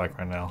room look like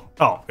right now?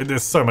 Oh,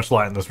 there's so much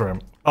light in this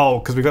room. Oh,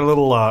 because we got a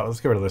little, let's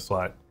get rid of this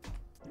light.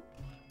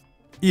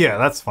 Yeah,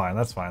 that's fine,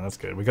 that's fine, that's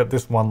good. We got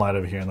this one light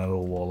over here and that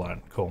little wall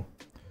light. Cool.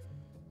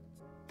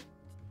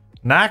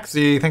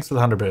 Naxi, thanks for the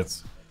 100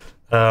 bits.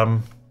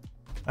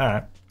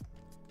 Alright.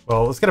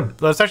 Well,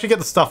 let's actually get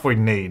the stuff we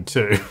need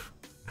too.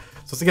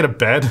 So let's get a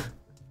bed.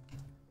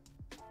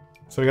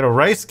 So we got a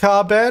race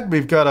car bed,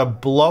 we've got a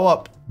blow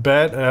up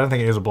bed. I don't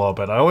think it is a blow up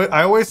bed.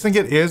 I always think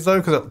it is though,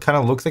 because it kind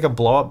of looks like a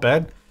blow up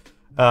bed.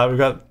 We've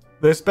got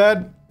this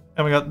bed,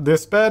 and we got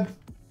this bed.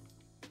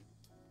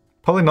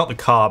 Probably not the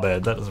car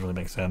bed, that doesn't really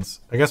make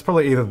sense. I guess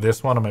probably either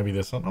this one or maybe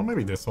this one. Or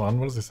maybe this one.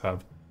 What does this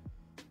have?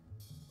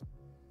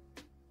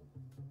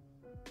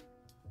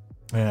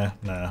 Yeah,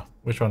 nah.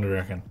 Which one do you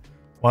reckon?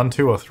 1,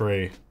 2, or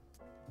 3?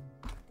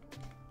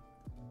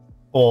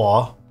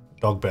 Or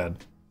dog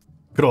bed.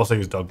 Could also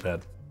use dog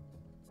bed.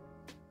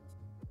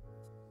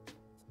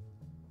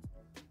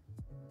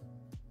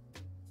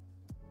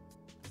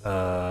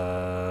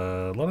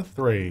 A lot of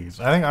 3s.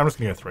 I think I'm just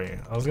gonna go 3.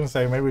 I was gonna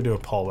say maybe we do a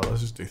poll, but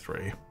let's just do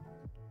 3.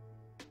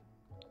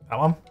 That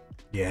one?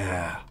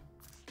 Yeah.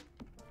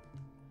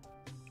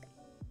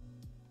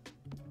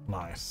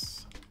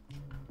 Nice.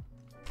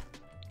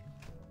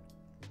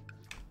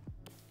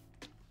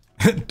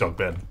 Dog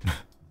bed.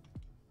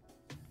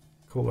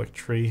 Cool, like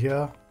tree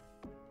here.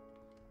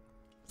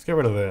 Let's get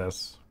rid of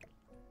this.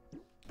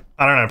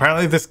 I don't know.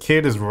 Apparently this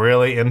kid is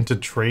really into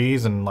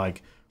trees and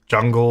like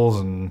jungles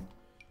and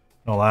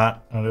all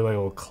that. I'll do like a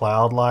little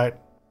cloud light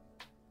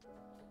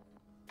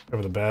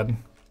over the bed.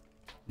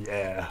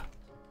 Yeah.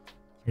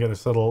 Get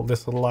this little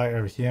light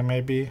over here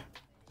maybe.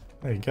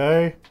 There you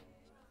go.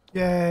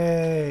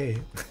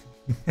 Yay.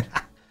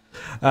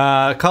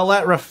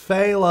 Colette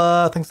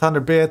Rafaela, thanks for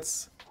 100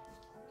 bits.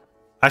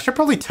 I should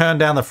probably turn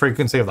down the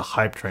frequency of the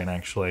hype train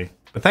actually.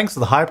 But thanks for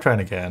the hype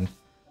train again.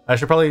 I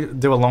should probably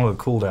do a longer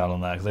cooldown on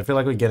that because I feel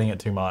like we're getting it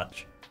too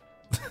much.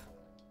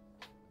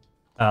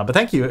 But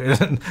thank you.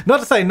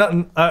 Not to say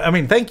nothing. I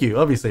mean, thank you,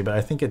 obviously, but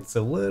I think it's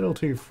a little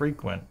too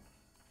frequent.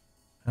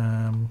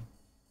 But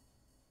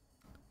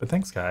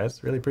thanks,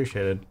 guys. Really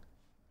appreciated.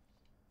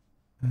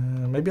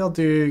 Maybe I'll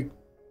do...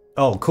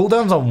 Oh,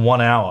 cooldown's on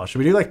 1 hour. Should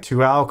we do like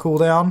 2-hour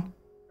cooldown?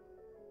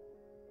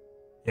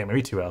 Yeah,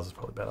 maybe 2 hours is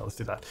probably better. Let's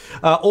do that.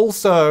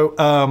 Also,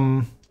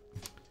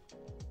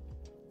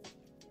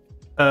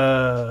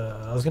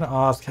 I was going to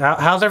ask,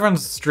 how's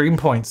everyone's stream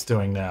points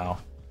doing now?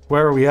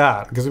 Where are we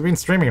at? Because we've been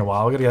streaming a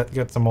while. We got to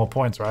get some more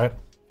points, right?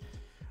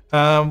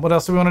 What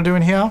else do we want to do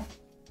in here?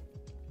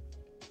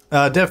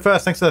 Dev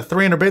First, thanks for the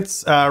 300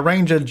 bits.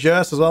 Ranger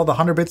Jers as well, the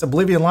 100 bits.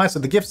 Oblivion Lights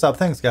with the gift sub.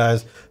 Thanks,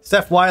 guys.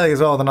 Steph Wiley as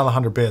well with another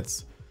 100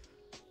 bits.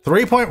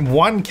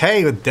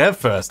 3.1k with Dev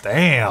First.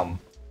 Damn.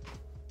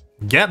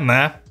 Getting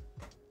there.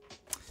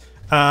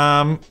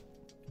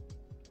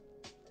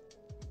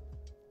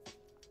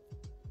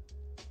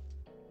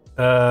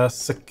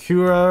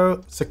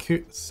 Sakuro.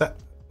 I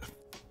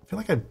feel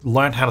like I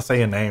learned how to say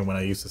your name when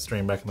I used to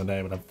stream back in the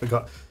day, but I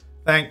forgot.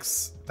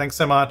 Thanks. Thanks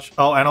so much.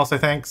 Oh, and also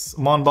thanks,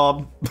 Mon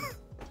Bob.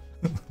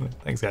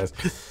 Thanks, guys.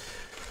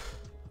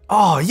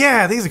 Oh,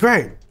 yeah, these are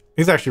great.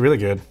 These are actually really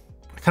good.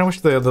 I kind of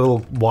wish the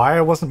little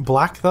wire wasn't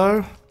black,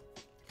 though.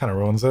 Kind of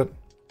ruins it.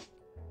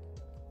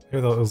 I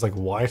thought it was, like,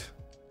 white.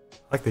 I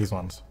like these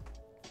ones.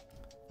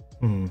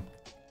 Kind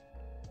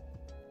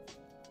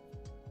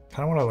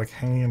of want to, like,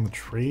 hang in the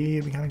tree.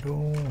 It'd be kind of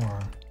cool,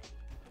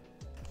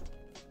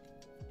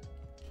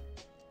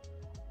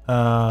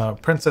 or...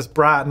 Princess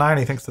Brat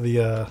 90, thanks to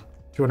the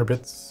 200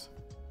 bits.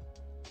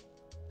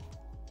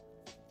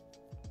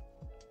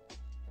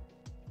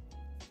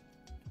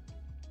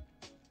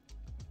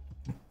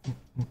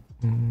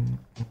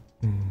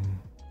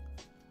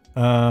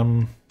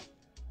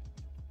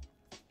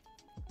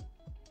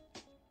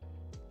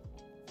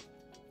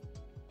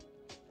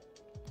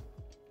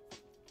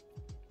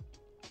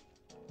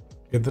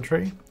 In the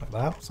tree, like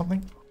that or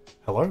something.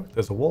 Hello,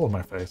 there's a wall in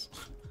my face.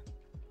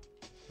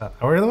 I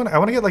want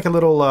to get like a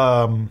little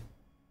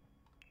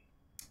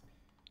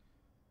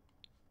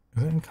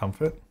is it in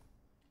comfort?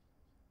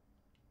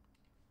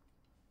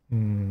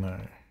 No.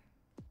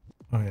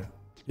 Oh yeah.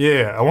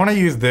 Yeah, I want to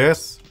use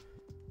this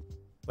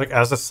like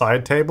as a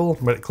side table,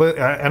 but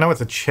clearly I know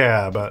it's a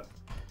chair, but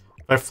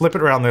if I flip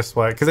it around this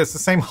way because it's the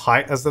same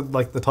height as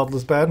the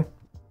toddler's bed.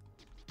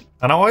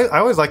 And I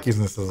always like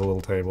using this as a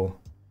little table.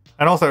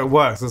 And also it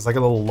works. It's like a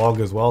little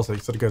log as well, so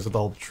it sort of goes with the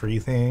whole tree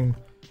theme.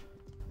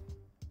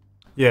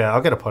 Yeah,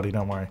 I'll get a potty,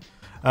 don't worry.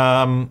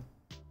 And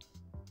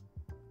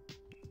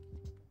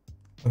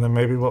then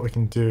maybe what we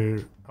can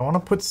do... I want to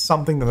put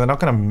something that they're not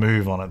going to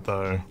move on it,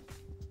 though.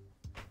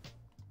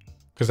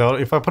 Because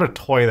if I put a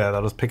toy there,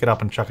 they'll just pick it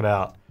up and chuck it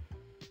out.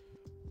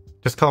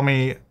 Just call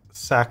me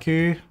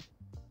Saku.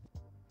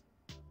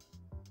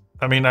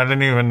 I mean, I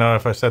didn't even know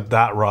if I said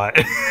that right.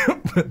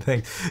 But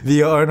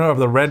the owner of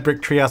the Red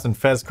Brick Treehouse in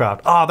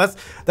Fezcraft. Oh,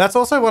 that's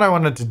also what I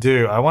wanted to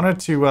do. I wanted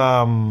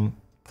to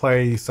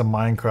play some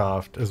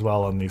Minecraft as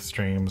well on these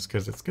streams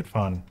because it's good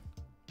fun.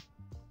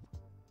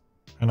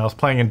 And I was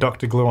playing in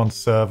Dr. Gluon's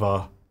server.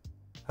 How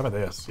about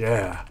this?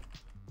 Yeah.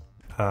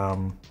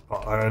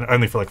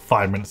 Only for like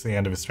 5 minutes at the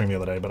end of his stream the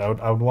other day, but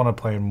I would want to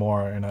play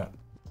more in it.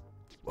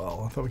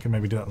 Well, I thought we could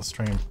maybe do that on the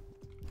stream.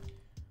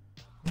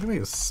 Maybe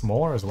it's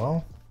smaller as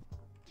well.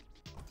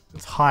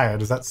 It's higher.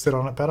 Does that sit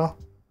on it better?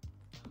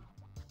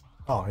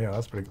 Oh, yeah,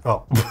 that's pretty...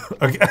 Oh,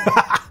 okay.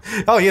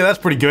 Oh, yeah, that's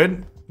pretty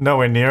good.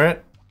 Nowhere near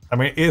it. I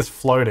mean, it is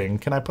floating.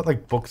 Can I put,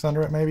 like, books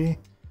under it, maybe?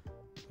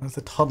 That's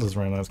the toddler's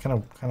room, though. It's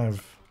kind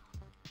of...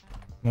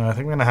 No, I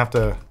think we're gonna have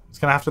to... It's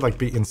gonna have to, like,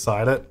 be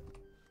inside it.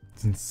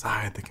 It's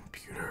inside the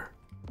computer.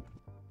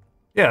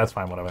 Yeah, that's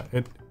fine, whatever.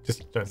 It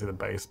just don't see the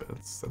base, but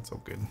that's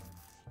all good.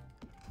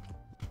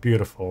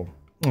 Beautiful.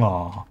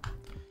 Aww.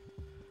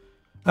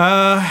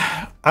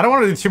 I don't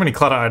want to do too many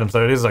clutter items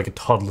though. It is like a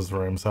toddler's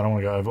room, so I don't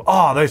want to go over.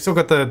 Oh, they still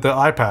got the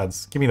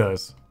iPads. Give me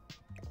those.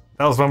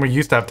 That was when we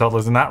used to have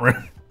toddlers in that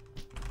room.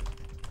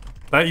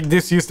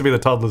 This used to be the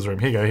toddler's room.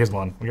 Here you go. Here's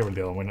one. We got rid of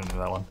the other one. We didn't do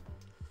that one.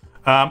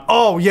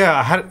 Oh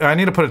yeah, I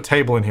need to put a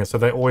table in here, so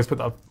they always put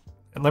the.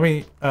 Let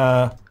me.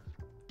 I'll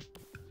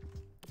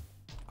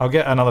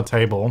get another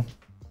table.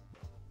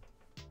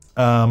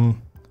 Because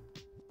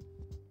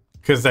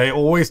they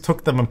always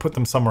took them and put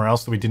them somewhere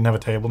else, so we didn't have a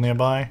table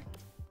nearby.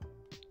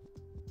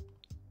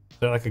 Is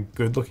there like a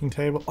good looking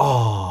table?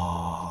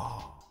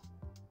 Oh,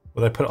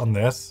 will they put it on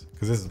this?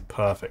 Because this is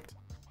perfect.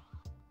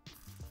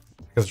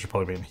 I guess it should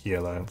probably be in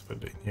here though. Let's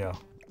put it in here.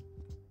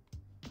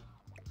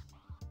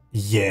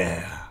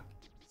 Yeah.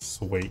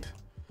 Sweet.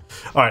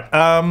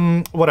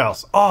 Alright, what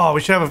else? Oh,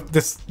 we should have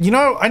this... You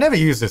know, I never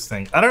use this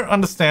thing. I don't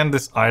understand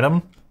this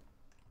item.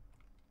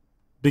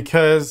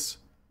 Because...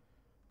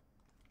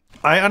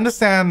 I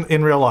understand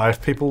in real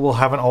life people will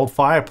have an old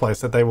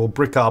fireplace that they will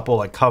brick up or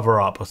like cover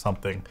up or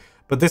something.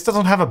 But this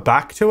doesn't have a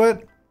back to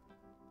it.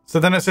 So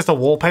then it's just a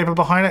wallpaper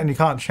behind it and you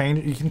can't change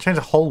it. You can change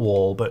the whole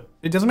wall, but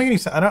it doesn't make any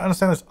sense. I don't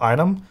understand this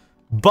item.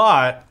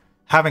 But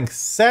having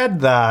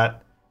said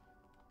that,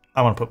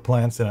 I want to put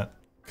plants in it.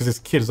 Because this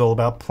kid is all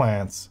about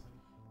plants.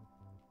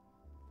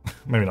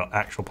 Maybe not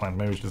actual plants.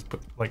 Maybe we should just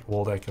put like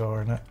wall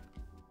decor in it.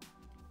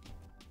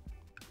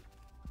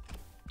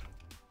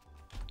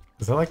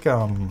 Is that like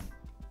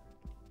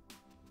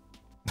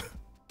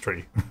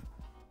tree?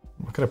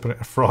 What can I put in?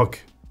 A frog.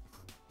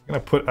 I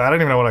don't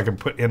even know what I can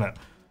put in it.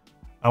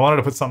 I wanted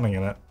to put something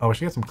in it. Oh, we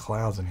should get some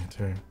clouds in here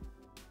too.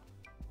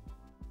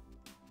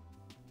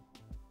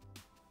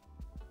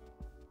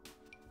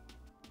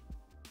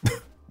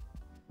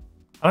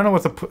 I don't know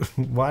what to put.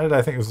 Why did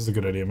I think this was a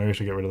good idea? Maybe I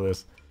should get rid of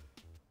this.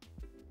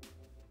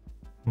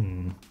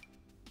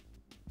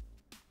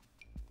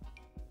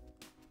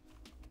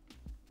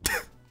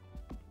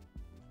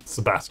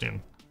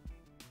 Sebastian.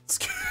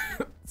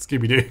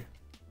 Scooby-Doo.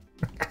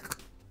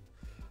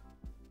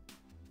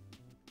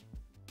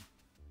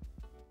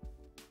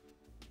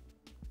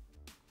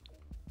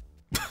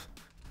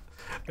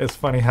 It's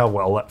funny how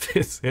well that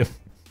fits in.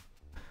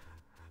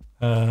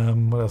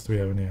 What else do we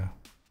have in here?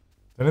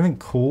 Anything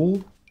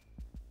cool?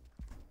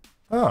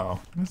 Oh,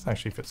 this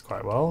actually fits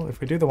quite well. If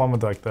we do the one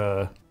with like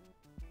the...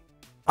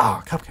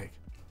 Ah, cupcake.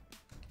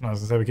 No, I was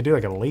gonna say we could do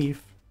like a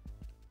leaf.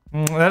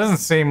 That doesn't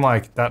seem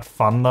like that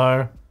fun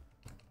though.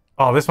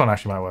 Oh, this one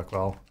actually might work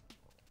well.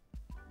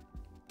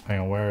 Hang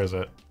on, where is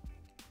it?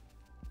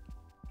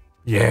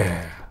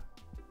 Yeah.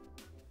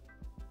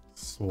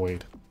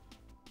 Sweet.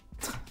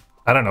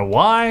 I don't know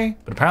why,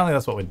 but apparently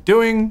that's what we're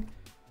doing.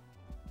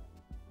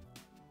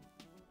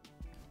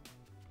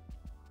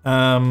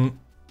 Yeah,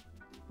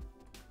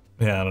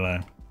 I don't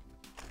know.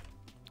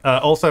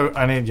 Also,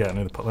 I need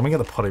the pot. Let me get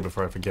the potty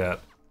before I forget.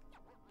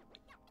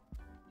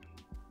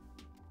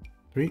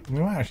 We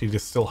might actually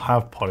just still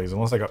have potties,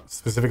 unless I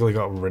specifically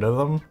got rid of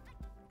them.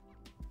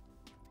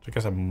 Which I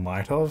guess I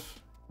might have.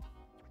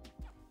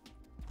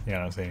 Yeah,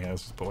 I don't see it.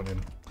 Let's just put one in.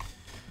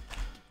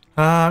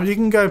 You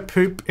can go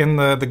poop in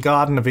the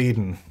Garden of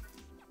Eden.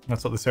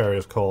 That's what this area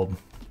is called.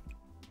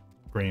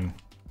 Green.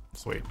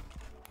 Sweet.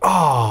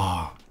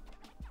 Oh!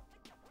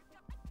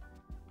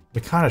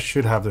 We kind of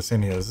should have this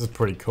in here. This is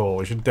pretty cool.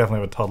 We should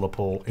definitely have a toddler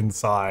pool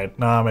inside.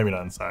 No, maybe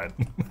not inside.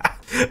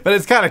 But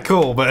it's kind of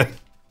cool, but it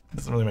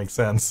doesn't really make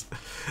sense.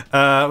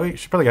 We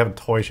should probably have a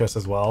toy chest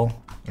as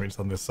well. Maybe just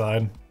on this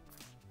side.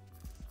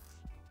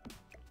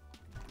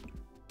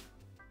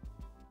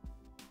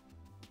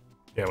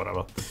 Yeah,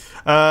 whatever.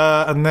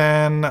 And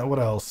then, what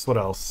else? What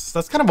else?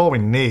 That's kind of all we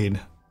need.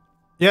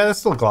 Yeah, there's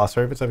still a glass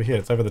roof. It's over here.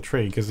 It's over the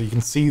tree, because you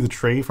can see the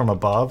tree from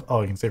above.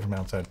 Oh, you can see it from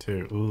outside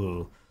too.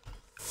 Ooh.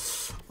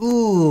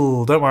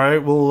 Ooh, don't worry.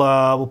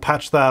 We'll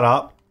patch that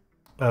up.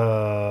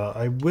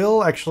 I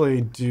will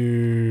actually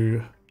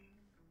do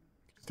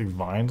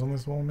vines on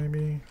this wall,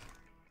 maybe?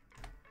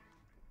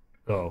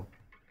 Oh.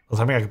 I was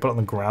hoping I could put it on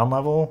the ground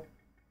level.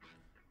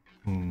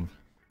 Nah,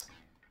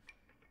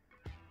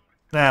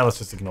 let's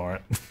just ignore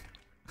it.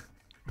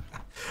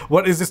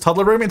 What is this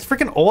toddler room? It's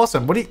freaking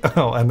awesome. What do you...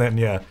 Oh, and then,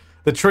 yeah.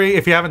 The tree,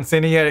 if you haven't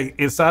seen it yet,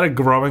 it started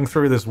growing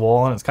through this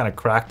wall and it's kind of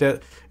cracked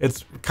it.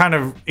 It's kind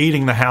of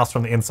eating the house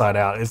from the inside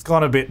out. It's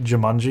gone a bit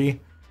Jumanji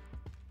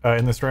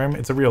in this room.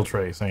 It's a real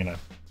tree, so you know,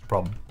 it's a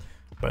problem.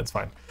 But it's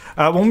fine.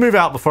 We'll move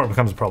out before it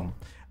becomes a problem.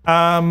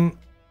 Yeah,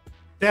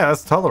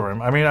 that's the toddler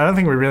room. I mean, I don't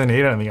think we really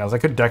need anything else. I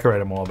could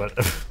decorate it more, but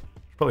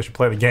probably should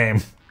play the game.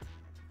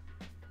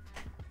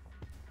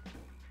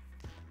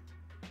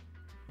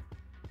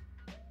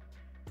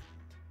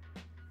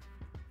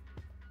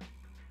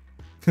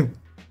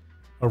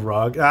 A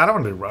rug? I don't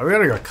want to do rug. We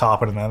already got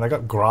carpet in there. They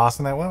got grass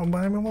in there. Well,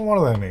 I mean, what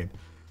do they need?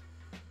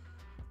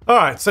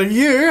 Alright, so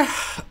you...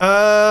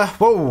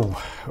 Whoa.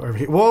 Over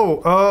here.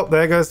 Whoa. Oh,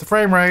 there goes the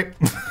frame rate.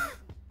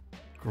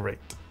 Great.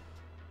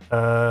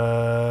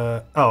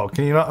 Oh,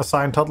 can you not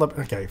assign toddler?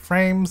 Okay,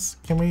 frames.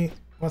 Can we...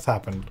 What's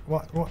happened?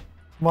 What?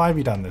 Why have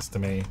you done this to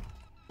me?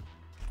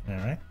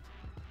 Alright.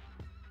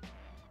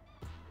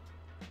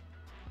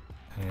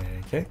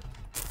 Okay.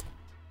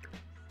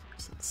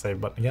 Save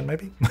button again,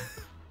 maybe?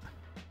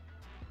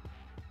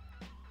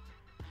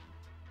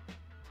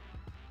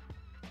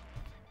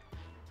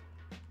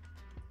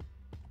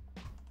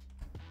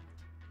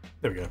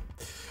 There we go.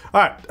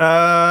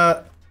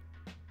 Alright,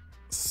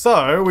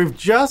 so we've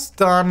just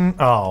done...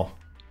 Oh.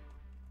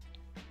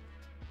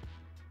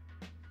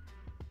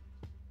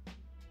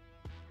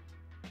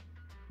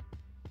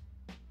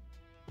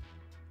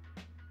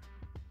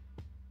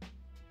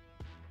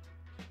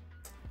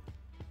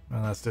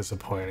 Well, that's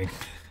disappointing.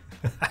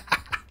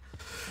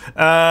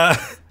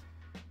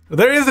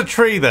 There is a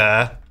tree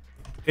there.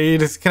 You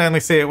just can only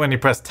see it when you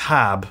press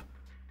tab.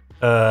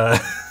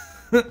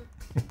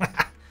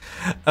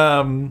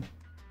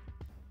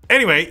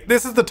 Anyway,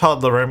 this is the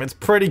toddler room. It's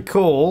pretty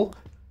cool.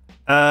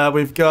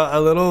 We've got a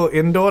little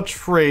indoor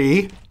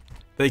tree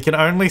that you can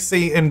only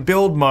see in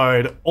build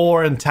mode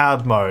or in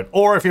tab mode,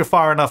 or if you're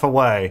far enough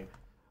away.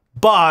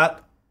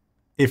 But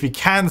if you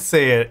can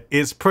see it,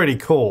 it's pretty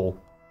cool.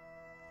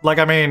 Like,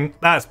 I mean,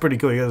 that's pretty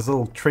cool. You got this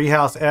little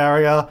treehouse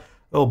area,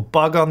 little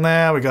bug on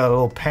there. We got a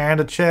little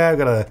panda chair.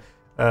 We got a,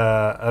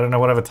 I don't know,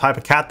 whatever type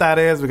of cat that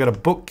is. We got a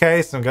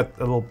bookcase, and we got a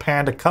little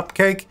panda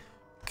cupcake,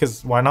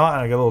 because why not?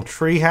 And we got a little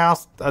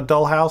treehouse, a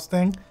dollhouse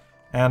thing.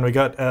 And we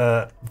got,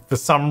 for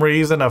some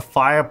reason, a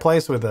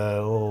fireplace with a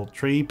little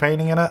tree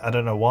painting in it. I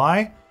don't know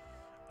why.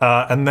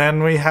 And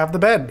then we have the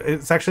bed.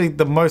 It's actually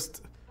the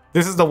most...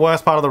 This is the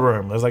worst part of the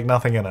room. There's like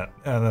nothing in it.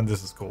 And then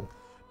this is cool.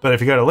 But if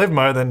you go to live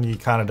mode, then you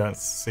kind of don't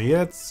see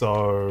it.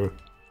 So,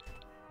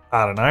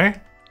 I don't know.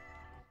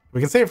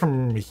 We can see it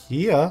from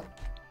here.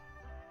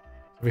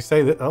 If we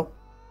say that... Oh.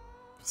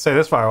 Stay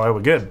this far away,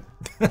 we're good.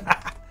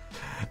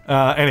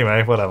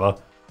 Anyway, whatever.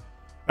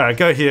 Alright,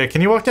 go here.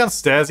 Can you walk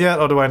downstairs yet,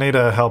 or do I need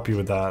to help you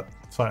with that?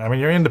 It's fine. I mean,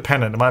 you're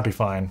independent. It might be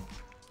fine.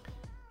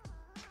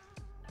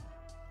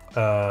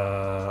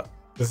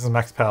 This is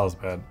Max Powell's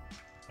bed.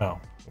 Oh,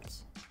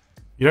 oops.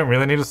 You don't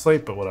really need to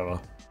sleep, but whatever.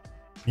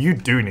 You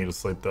do need to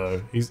sleep,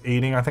 though. He's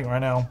eating, I think, right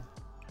now.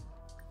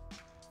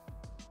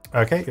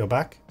 Okay, you're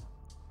back.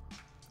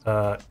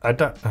 I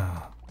don't...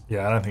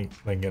 yeah, I don't think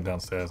they can get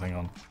downstairs. Hang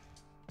on.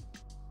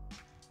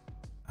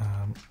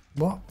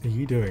 What are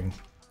you doing?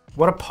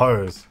 What a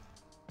pose.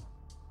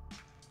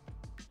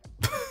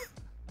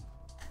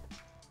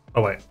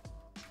 Oh, wait.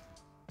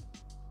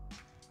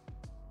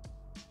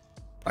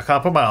 I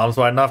can't put my arms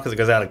wide enough because it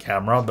goes out of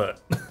camera, but...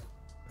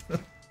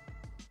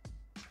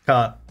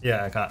 can't.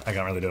 Yeah, I can't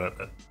really do it,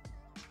 but...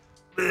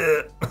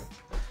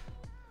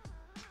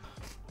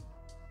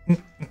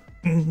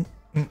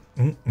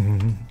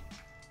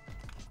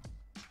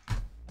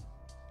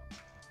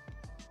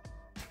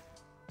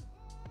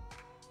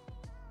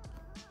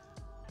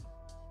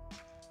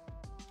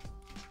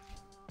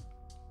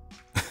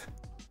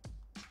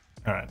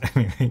 Alright,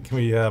 anyway, can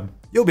we,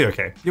 you'll be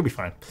okay. You'll be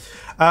fine.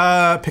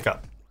 Pick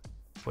up,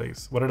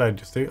 please. What did I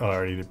just do? Oh, I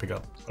already did pick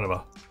up.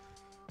 Whatever.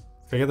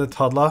 Can I get the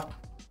toddler?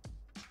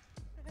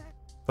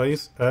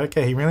 Please?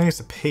 Okay, he really needs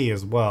to pee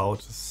as well,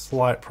 which is a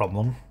slight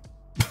problem.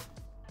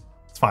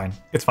 It's fine.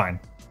 It's fine.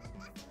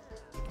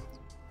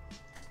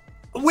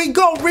 We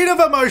got rid of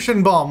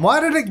Emotion Bomb! Why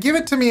did it give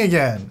it to me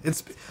again?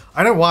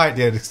 I know why it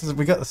did. It's 'cause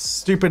we got the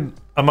stupid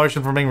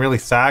emotion from being really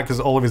sad because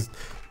all of his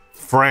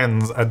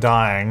friends are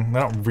dying.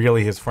 They're not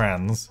really his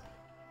friends.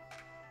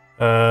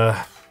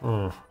 Right,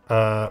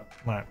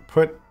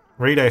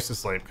 read Ace to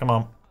sleep. Come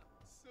on.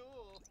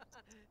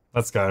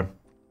 Let's go.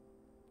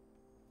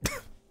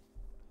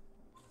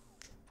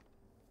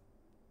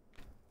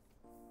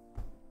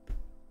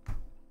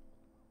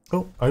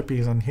 Oh,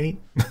 Opie's on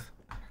heat.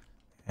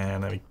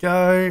 And there we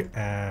go.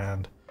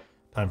 And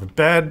time for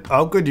bed.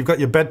 Oh, good. You've got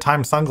your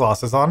bedtime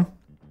sunglasses on.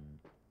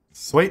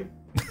 Sweet.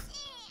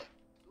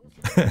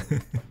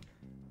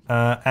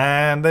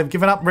 And they've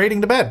given up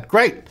reading to bed.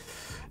 Great.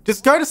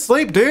 Just go to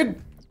sleep,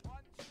 dude.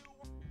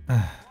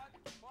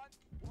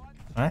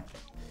 Alright.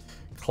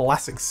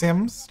 Classic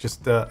Sims.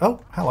 Just, oh,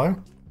 hello.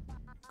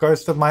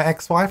 Ghost of my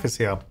ex-wife is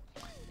here.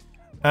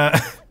 Oh,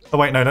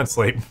 wait, no, don't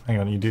sleep. Hang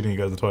on, you do need to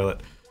go to the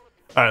toilet.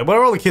 Alright, what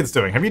are all the kids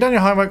doing? Have you done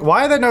your homework?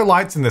 Why are there no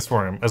lights in this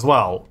room as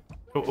well?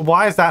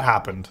 Why has that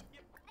happened?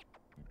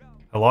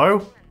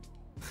 Hello?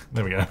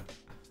 There we go.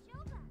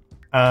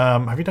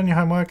 Have you done your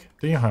homework?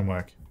 Do your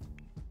homework.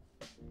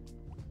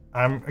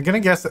 I'm gonna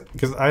guess that,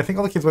 because I think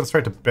all the kids went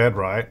straight to bed,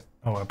 right?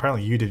 Oh, well,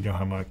 apparently you did your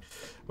homework.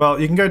 Well,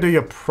 you can go do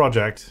your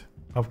project.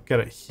 I'll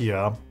get it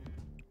here.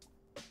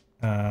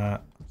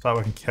 Start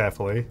working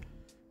carefully.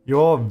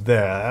 You're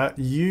there.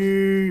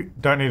 You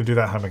don't need to do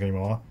that homework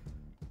anymore.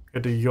 Go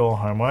do your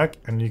homework,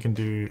 and you can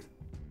do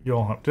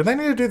your home. Do they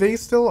need to do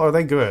these still, or are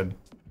they good?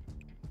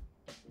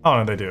 Oh,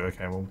 no, they do.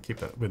 Okay, we'll keep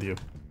that with you.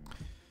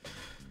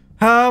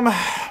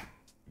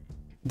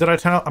 Did I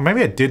turn off?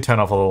 Maybe I did turn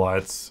off all the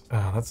lights.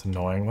 Oh, that's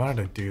annoying. Why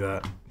did I do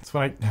that? It's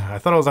when I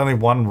thought it was only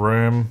one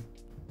room.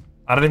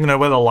 I don't even know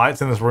where the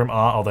lights in this room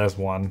are. Oh, there's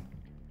one.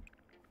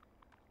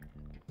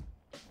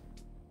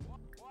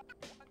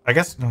 I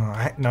guess,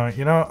 no,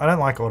 you know, I don't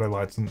like auto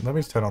lights. Let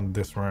me just turn on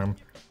this room.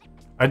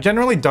 I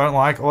generally don't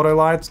like auto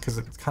lights because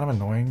it's kind of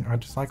annoying. I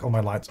just like all my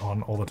lights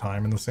on all the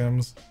time in The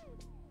Sims.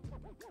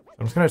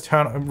 I'm just going to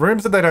turn on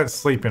rooms that they don't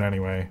sleep in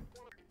anyway.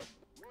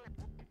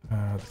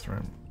 This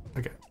room.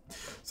 Okay.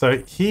 So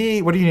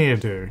he, what do you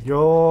need to do?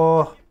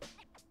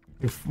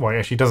 Well,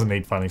 actually doesn't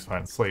need fun. He's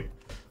fine. Sleep.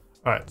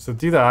 All right. So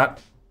do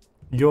that.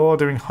 You're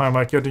doing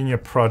homework. You're doing your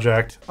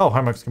project. Oh,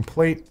 homework's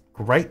complete.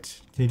 Great.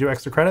 Can you do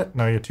extra credit?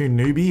 No, you're too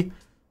newbie.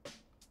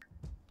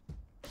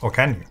 Or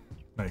can you?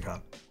 No, you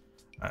can't.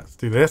 All right, let's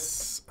do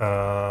this.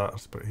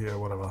 Let's put it here,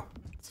 whatever.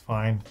 It's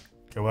fine.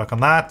 Go work on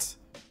that.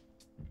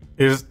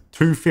 It is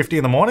 2:50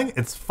 in the morning.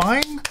 It's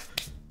fine.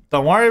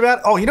 Don't worry about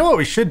it. Oh, you know what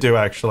we should do,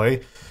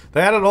 actually?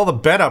 They added all the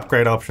bed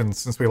upgrade options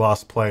since we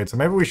last played. So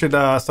maybe we should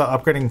start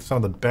upgrading some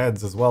of the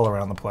beds as well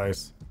around the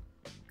place.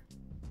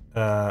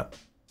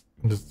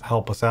 and just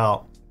help us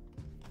out.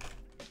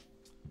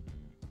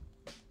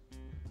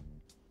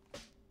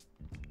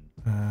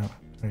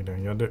 What are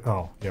you doing?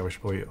 Oh, yeah, we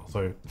should probably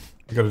also...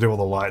 You gotta do all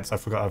the lights. I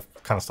forgot.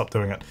 I've kind of stopped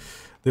doing it.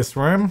 This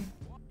room.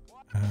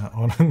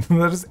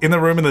 They're just in the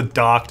room in the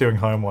dark doing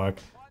homework.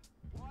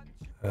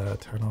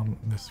 Turn on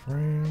this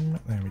room.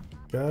 There we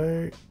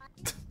go.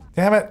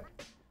 Damn it.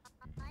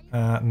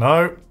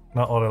 No,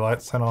 not auto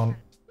lights. Turn on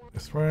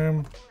this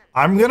room.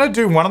 I'm gonna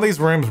do one of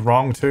these rooms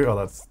wrong too. Oh,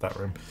 that's that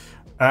room.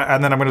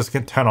 And then I'm gonna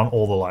just turn on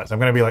all the lights. I'm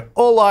gonna be like,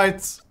 all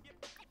lights.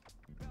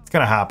 It's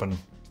gonna happen.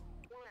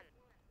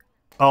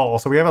 Oh,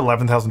 also we have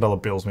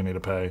 $11,000 bills we need to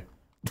pay.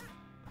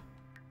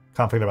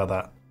 Can't forget about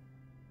that.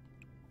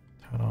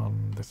 Turn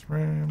on this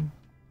room.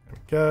 There we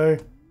go.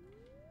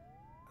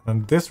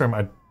 And this room,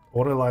 I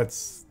auto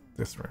lights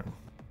this room.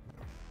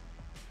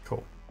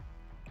 Cool.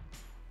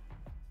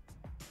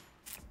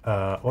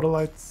 Auto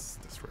lights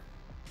this room.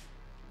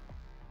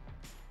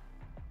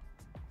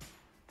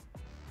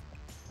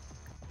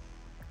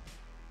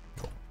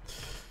 Cool.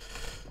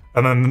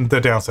 And then the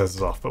downstairs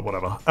is off, but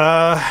whatever.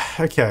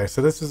 Okay,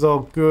 so this is all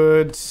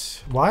good.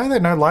 Why are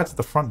there no lights at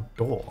the front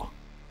door?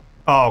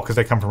 Oh, because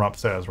they come from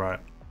upstairs, right?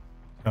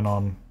 Turn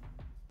on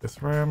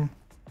this room.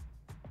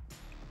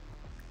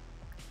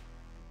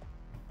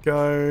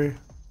 Go. Do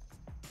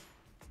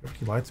we have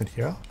any lights in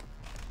here?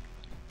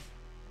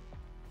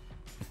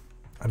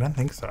 I don't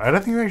think so. I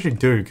don't think we actually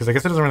do, because I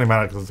guess it doesn't really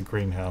matter because it's a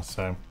greenhouse,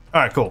 so...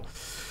 Alright, cool.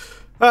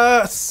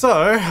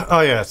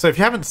 Oh yeah, so if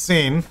you haven't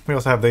seen, we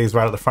also have these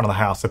right at the front of the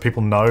house so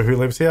people know who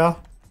lives here.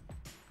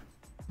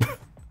 And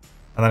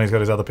then he's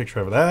got his other picture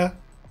over there.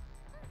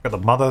 Got the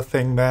mother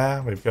thing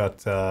there. We've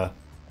got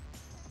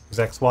his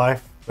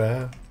ex-wife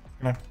there.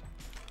 You know,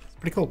 it's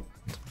pretty cool.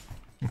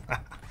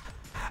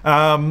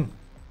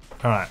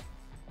 Alright.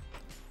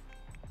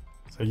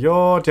 So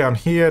you're down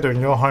here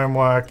doing your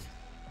homework.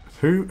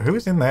 Who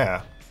is in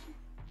there?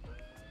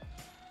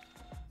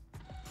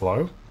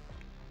 Hello?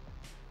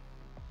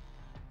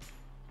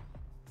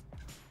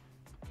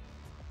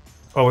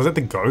 Oh, is it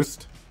the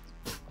ghost?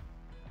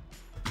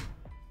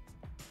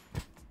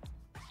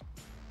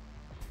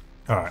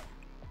 Alright.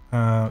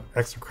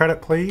 Extra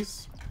credit,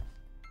 please.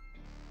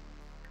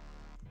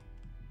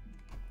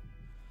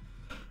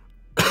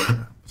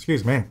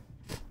 Excuse me.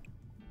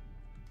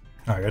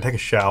 I gotta take a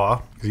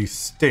shower because you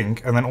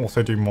stink, and then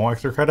also do more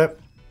extra credit.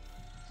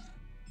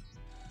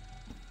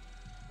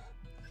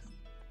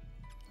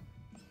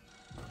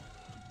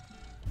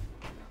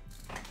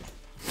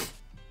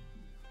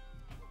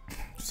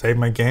 Save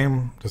my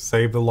game to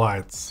save the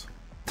lights.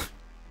 What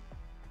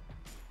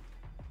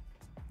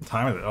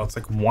time is it? Oh, it's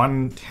like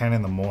 1:10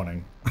 in the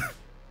morning.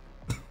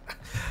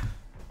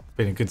 It's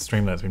been a good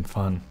stream though, it's been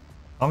fun.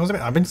 How long has it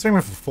been? I've been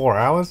streaming for 4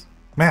 hours.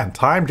 Man,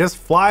 time just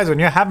flies when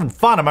you're having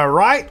fun, am I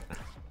right?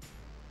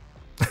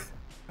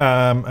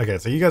 Okay,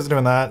 so you guys are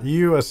doing that.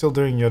 You are still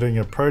doing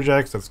your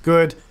projects, that's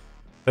good.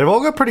 They've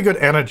all got pretty good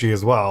energy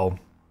as well.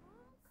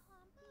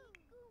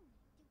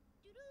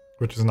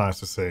 Which is nice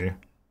to see.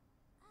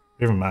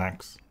 Even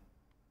Max.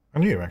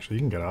 And you, actually, you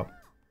can get up.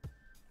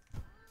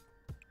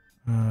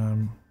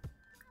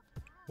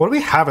 What do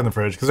we have in the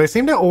fridge? Because they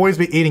seem to always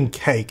be eating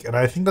cake, and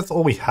I think that's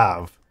all we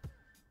have.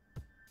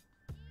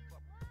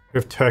 We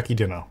have turkey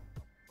dinner.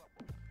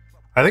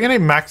 I think I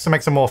need Max to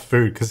make some more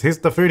food, because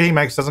the food he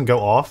makes doesn't go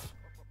off.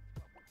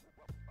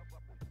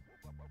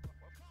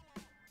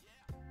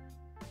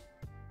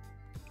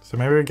 So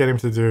maybe we get him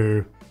to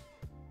do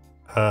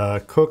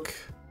cook.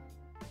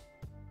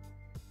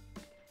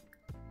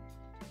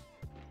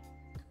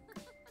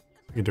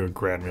 We could do a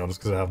grand meal just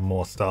because I have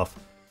more stuff.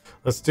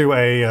 Let's do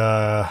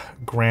a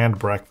grand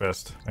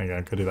breakfast. There you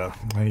go, could do that.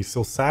 And he's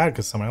still sad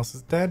because someone else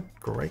is dead.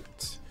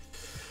 Great.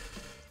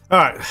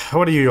 Alright,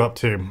 what are you up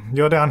to?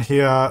 You're down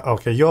here.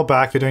 Okay, you're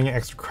back. You're doing your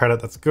extra credit.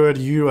 That's good.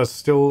 You are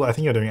still... I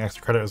think you're doing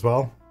extra credit as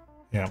well.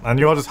 Yeah, and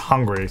you're just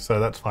hungry, so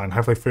that's fine.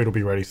 Hopefully food will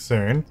be ready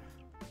soon.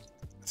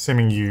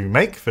 Assuming you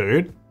make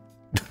food.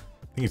 I think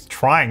he's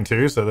trying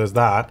to, so there's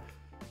that.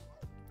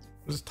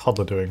 What is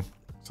toddler doing?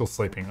 Still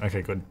sleeping.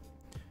 Okay, good.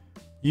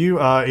 You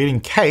are eating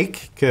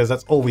cake, because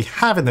that's all we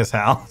have in this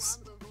house.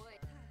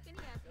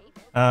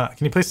 Can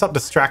you please stop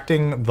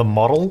distracting the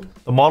model?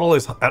 The model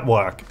is at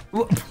work.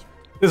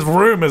 This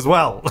room as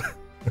well.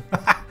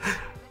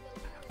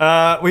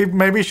 We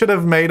maybe should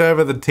have made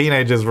over the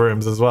teenagers'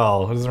 rooms as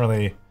well. It doesn't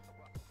really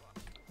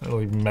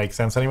make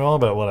sense anymore,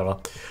 but whatever.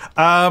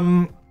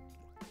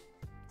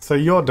 So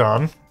you're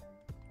done.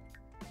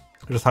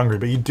 You're just hungry,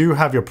 but you do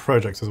have your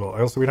projects as well.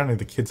 Also, we don't need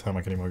the kids'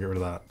 homework anymore. Get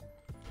rid of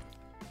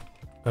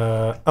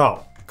that.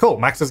 Oh, cool.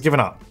 Max has given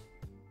up.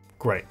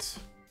 Great.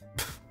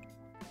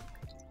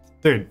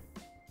 Dude,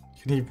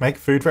 can you make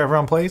food for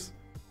everyone, please?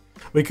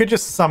 We could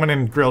just summon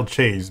in grilled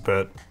cheese,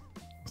 but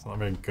it's not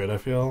very good, I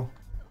feel.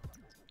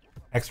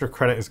 Extra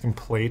credit is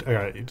complete.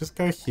 Okay, you just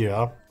go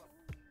here.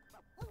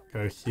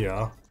 Go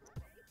here.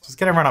 Just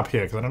get everyone up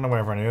here, because I don't know where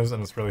everyone is,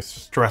 and it's really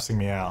stressing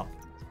me out.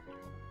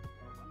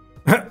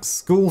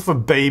 School for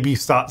baby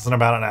starts in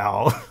about an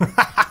hour.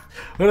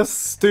 What a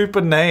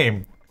stupid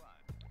name.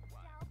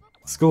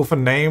 School for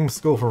name,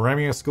 school for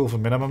Romeo, school for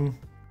minimum.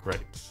 Great.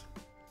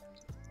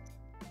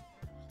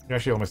 You're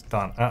actually almost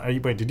done.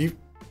 Wait, did you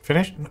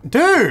finish?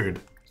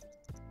 Dude!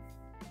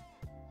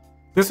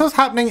 This was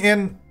happening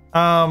in,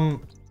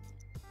 when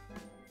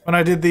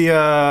I did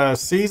the,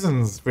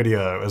 seasons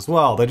video as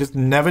well. They just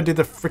never did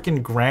the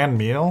freaking grand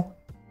meal.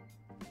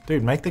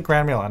 Dude, make the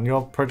grand meal and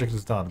your project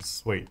is done.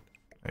 Sweet.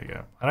 There you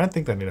go. I don't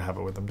think they need to have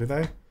it with them, do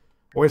they?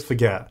 Always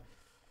forget.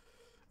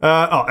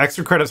 Oh,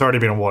 extra credit's already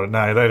been awarded.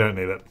 No, they don't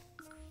need it.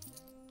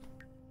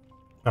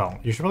 Oh,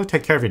 you should really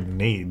take care of your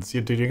needs.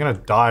 Dude, you're gonna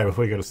die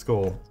before you go to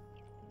school.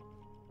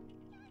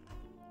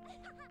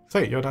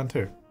 Sweet, you're done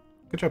too.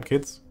 Good job,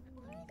 kids.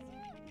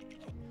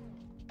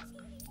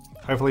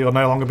 Hopefully you'll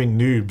no longer be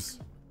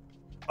noobs.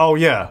 Oh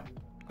yeah,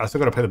 I still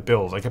gotta pay the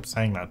bills. I kept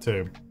saying that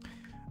too.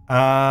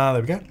 There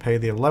we go. Pay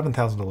the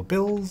 $11,000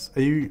 bills.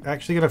 Are you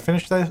actually gonna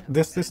finish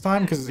this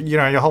time? Because, you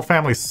know, your whole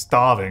family's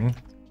starving.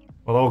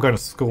 Well, they're all going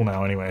to school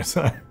now anyway,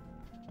 so...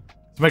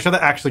 So make sure they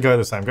actually go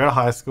the same. Go to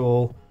high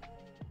school.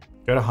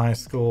 Go to high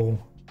school.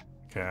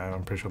 Okay,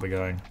 I'm pretty sure they're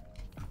going.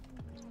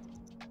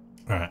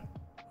 Alright.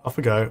 Off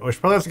we go. We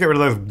should probably have to get rid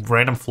of those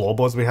random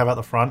floorboards we have at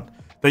the front.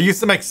 They used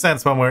to make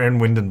sense when we're in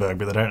Windenburg,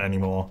 but they don't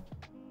anymore.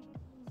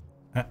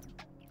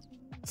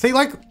 See,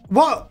 like,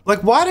 what?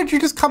 Like, why did you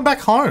just come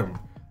back home?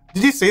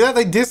 Did you see that?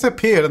 They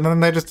disappeared and then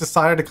they just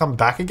decided to come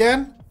back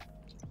again?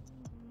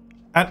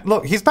 And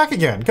look, he's back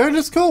again. Go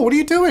to school. What are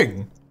you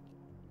doing?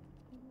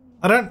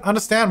 I don't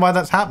understand why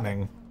that's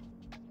happening.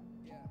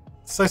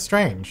 It's so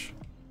strange.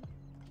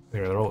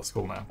 There, they're all at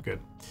school now. Good.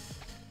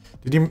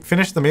 Did you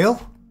finish the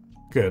meal?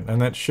 Good. And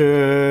that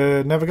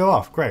should never go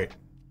off. Great.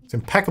 It's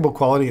impeccable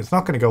quality. It's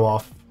not going to go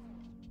off.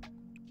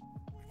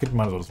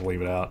 Might as well just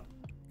leave it out.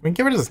 Can we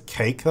get rid of this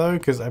cake though?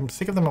 Because I'm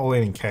sick of them all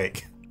eating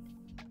cake.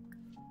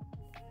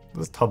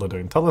 What's Toddler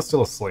doing? Toddler's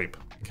still asleep.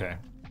 Okay.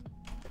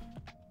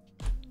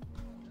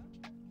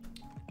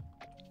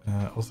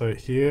 Also,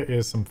 here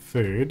is some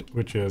food,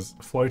 which is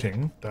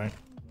floating. Don't.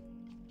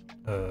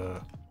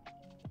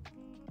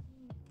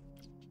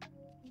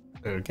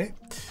 Okay.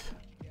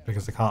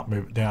 Because I can't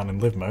move it down in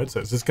live mode, so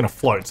it's just gonna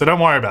float. So don't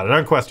worry about it.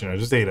 Don't question it.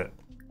 Just eat it.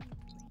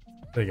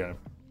 There you go.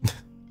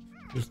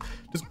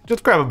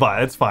 just grab a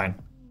bite. It's fine.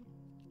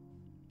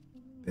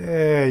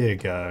 There you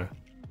go.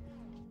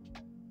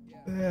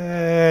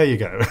 There you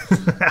go.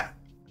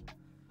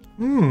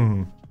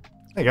 There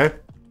you go.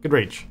 Good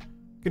reach.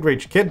 Good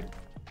reach, kid.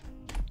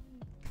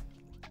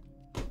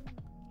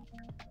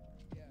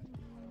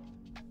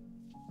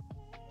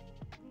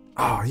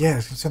 Oh, yeah.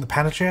 It's in the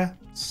panda chair.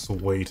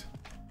 Sweet.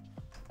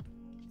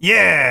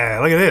 Yeah!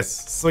 Look at this.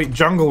 Sweet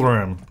jungle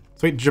room.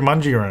 Sweet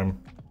Jumanji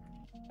room.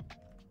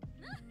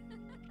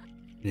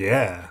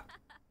 Yeah.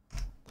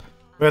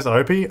 Where's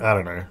Opie? I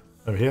don't know.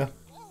 Over here?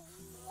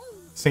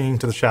 Singing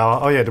to the shower.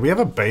 Oh yeah, did we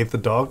ever bathe the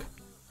dog?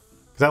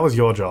 Because that was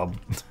your job.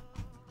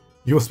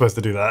 You were supposed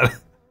to do that.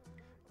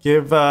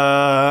 Give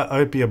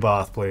Opie a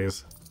bath,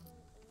 please.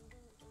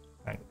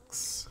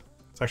 Thanks.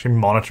 Let's actually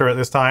monitor it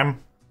this time.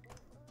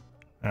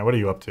 Now, what are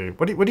you up to?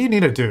 What do you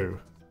need to do?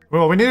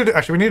 Well, we need to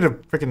actually we need a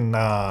freaking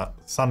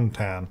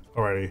suntan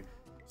already.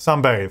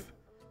 Sunbathe.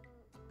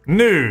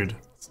 Nude.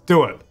 Let's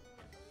do it.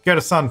 Get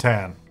a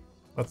suntan.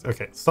 Let's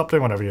okay. Stop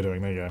doing whatever you're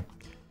doing. There you go.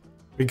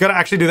 We gotta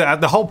actually do that.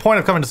 The whole point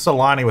of coming to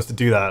Solani was to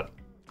do that.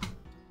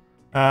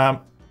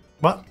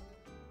 What?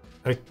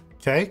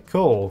 Okay,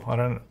 cool. I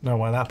don't know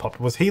why that popped.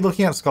 Was he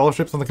looking at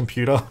scholarships on the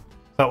computer? Is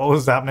that what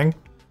was happening?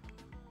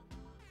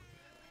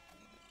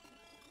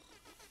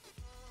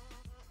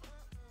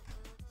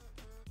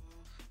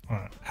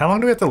 Alright. How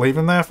long do we have to leave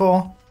him there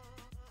for?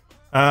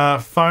 A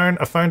phone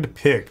to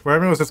pick. Where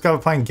everyone was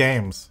discovered playing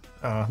games.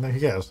 No, who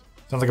cares?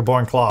 Sounds like a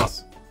boring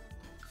class.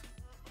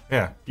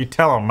 Yeah, you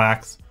tell him,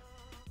 Max.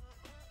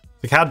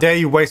 Like, how dare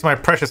you waste my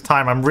precious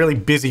time? I'm really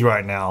busy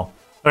right now.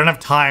 I don't have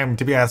time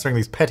to be answering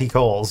these petty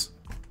calls.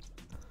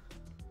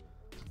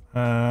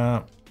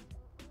 But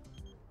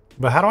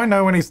how do I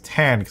know when he's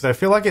 10? Because I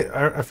feel like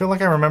I feel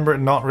like I remember it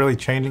not really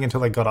changing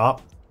until I got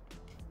up.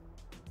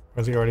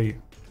 Or is he already... Is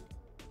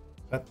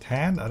that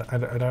tanned? I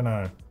don't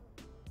know.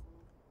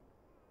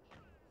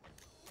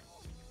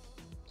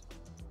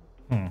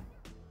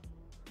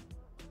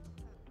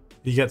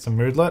 You get some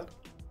moodlet?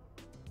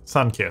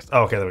 Sun-kissed.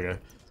 Oh, okay, there we go.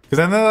 Because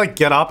then they like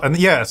get up and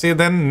yeah, see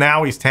then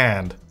now he's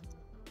tanned.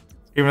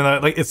 Even though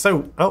like it's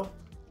so oh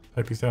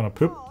hope he's doing a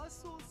poop.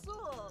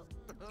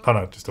 Oh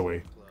no, just a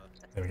wee.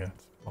 There we go.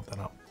 Mop that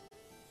up.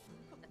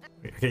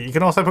 Okay, you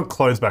can also put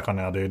clothes back on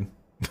now, dude.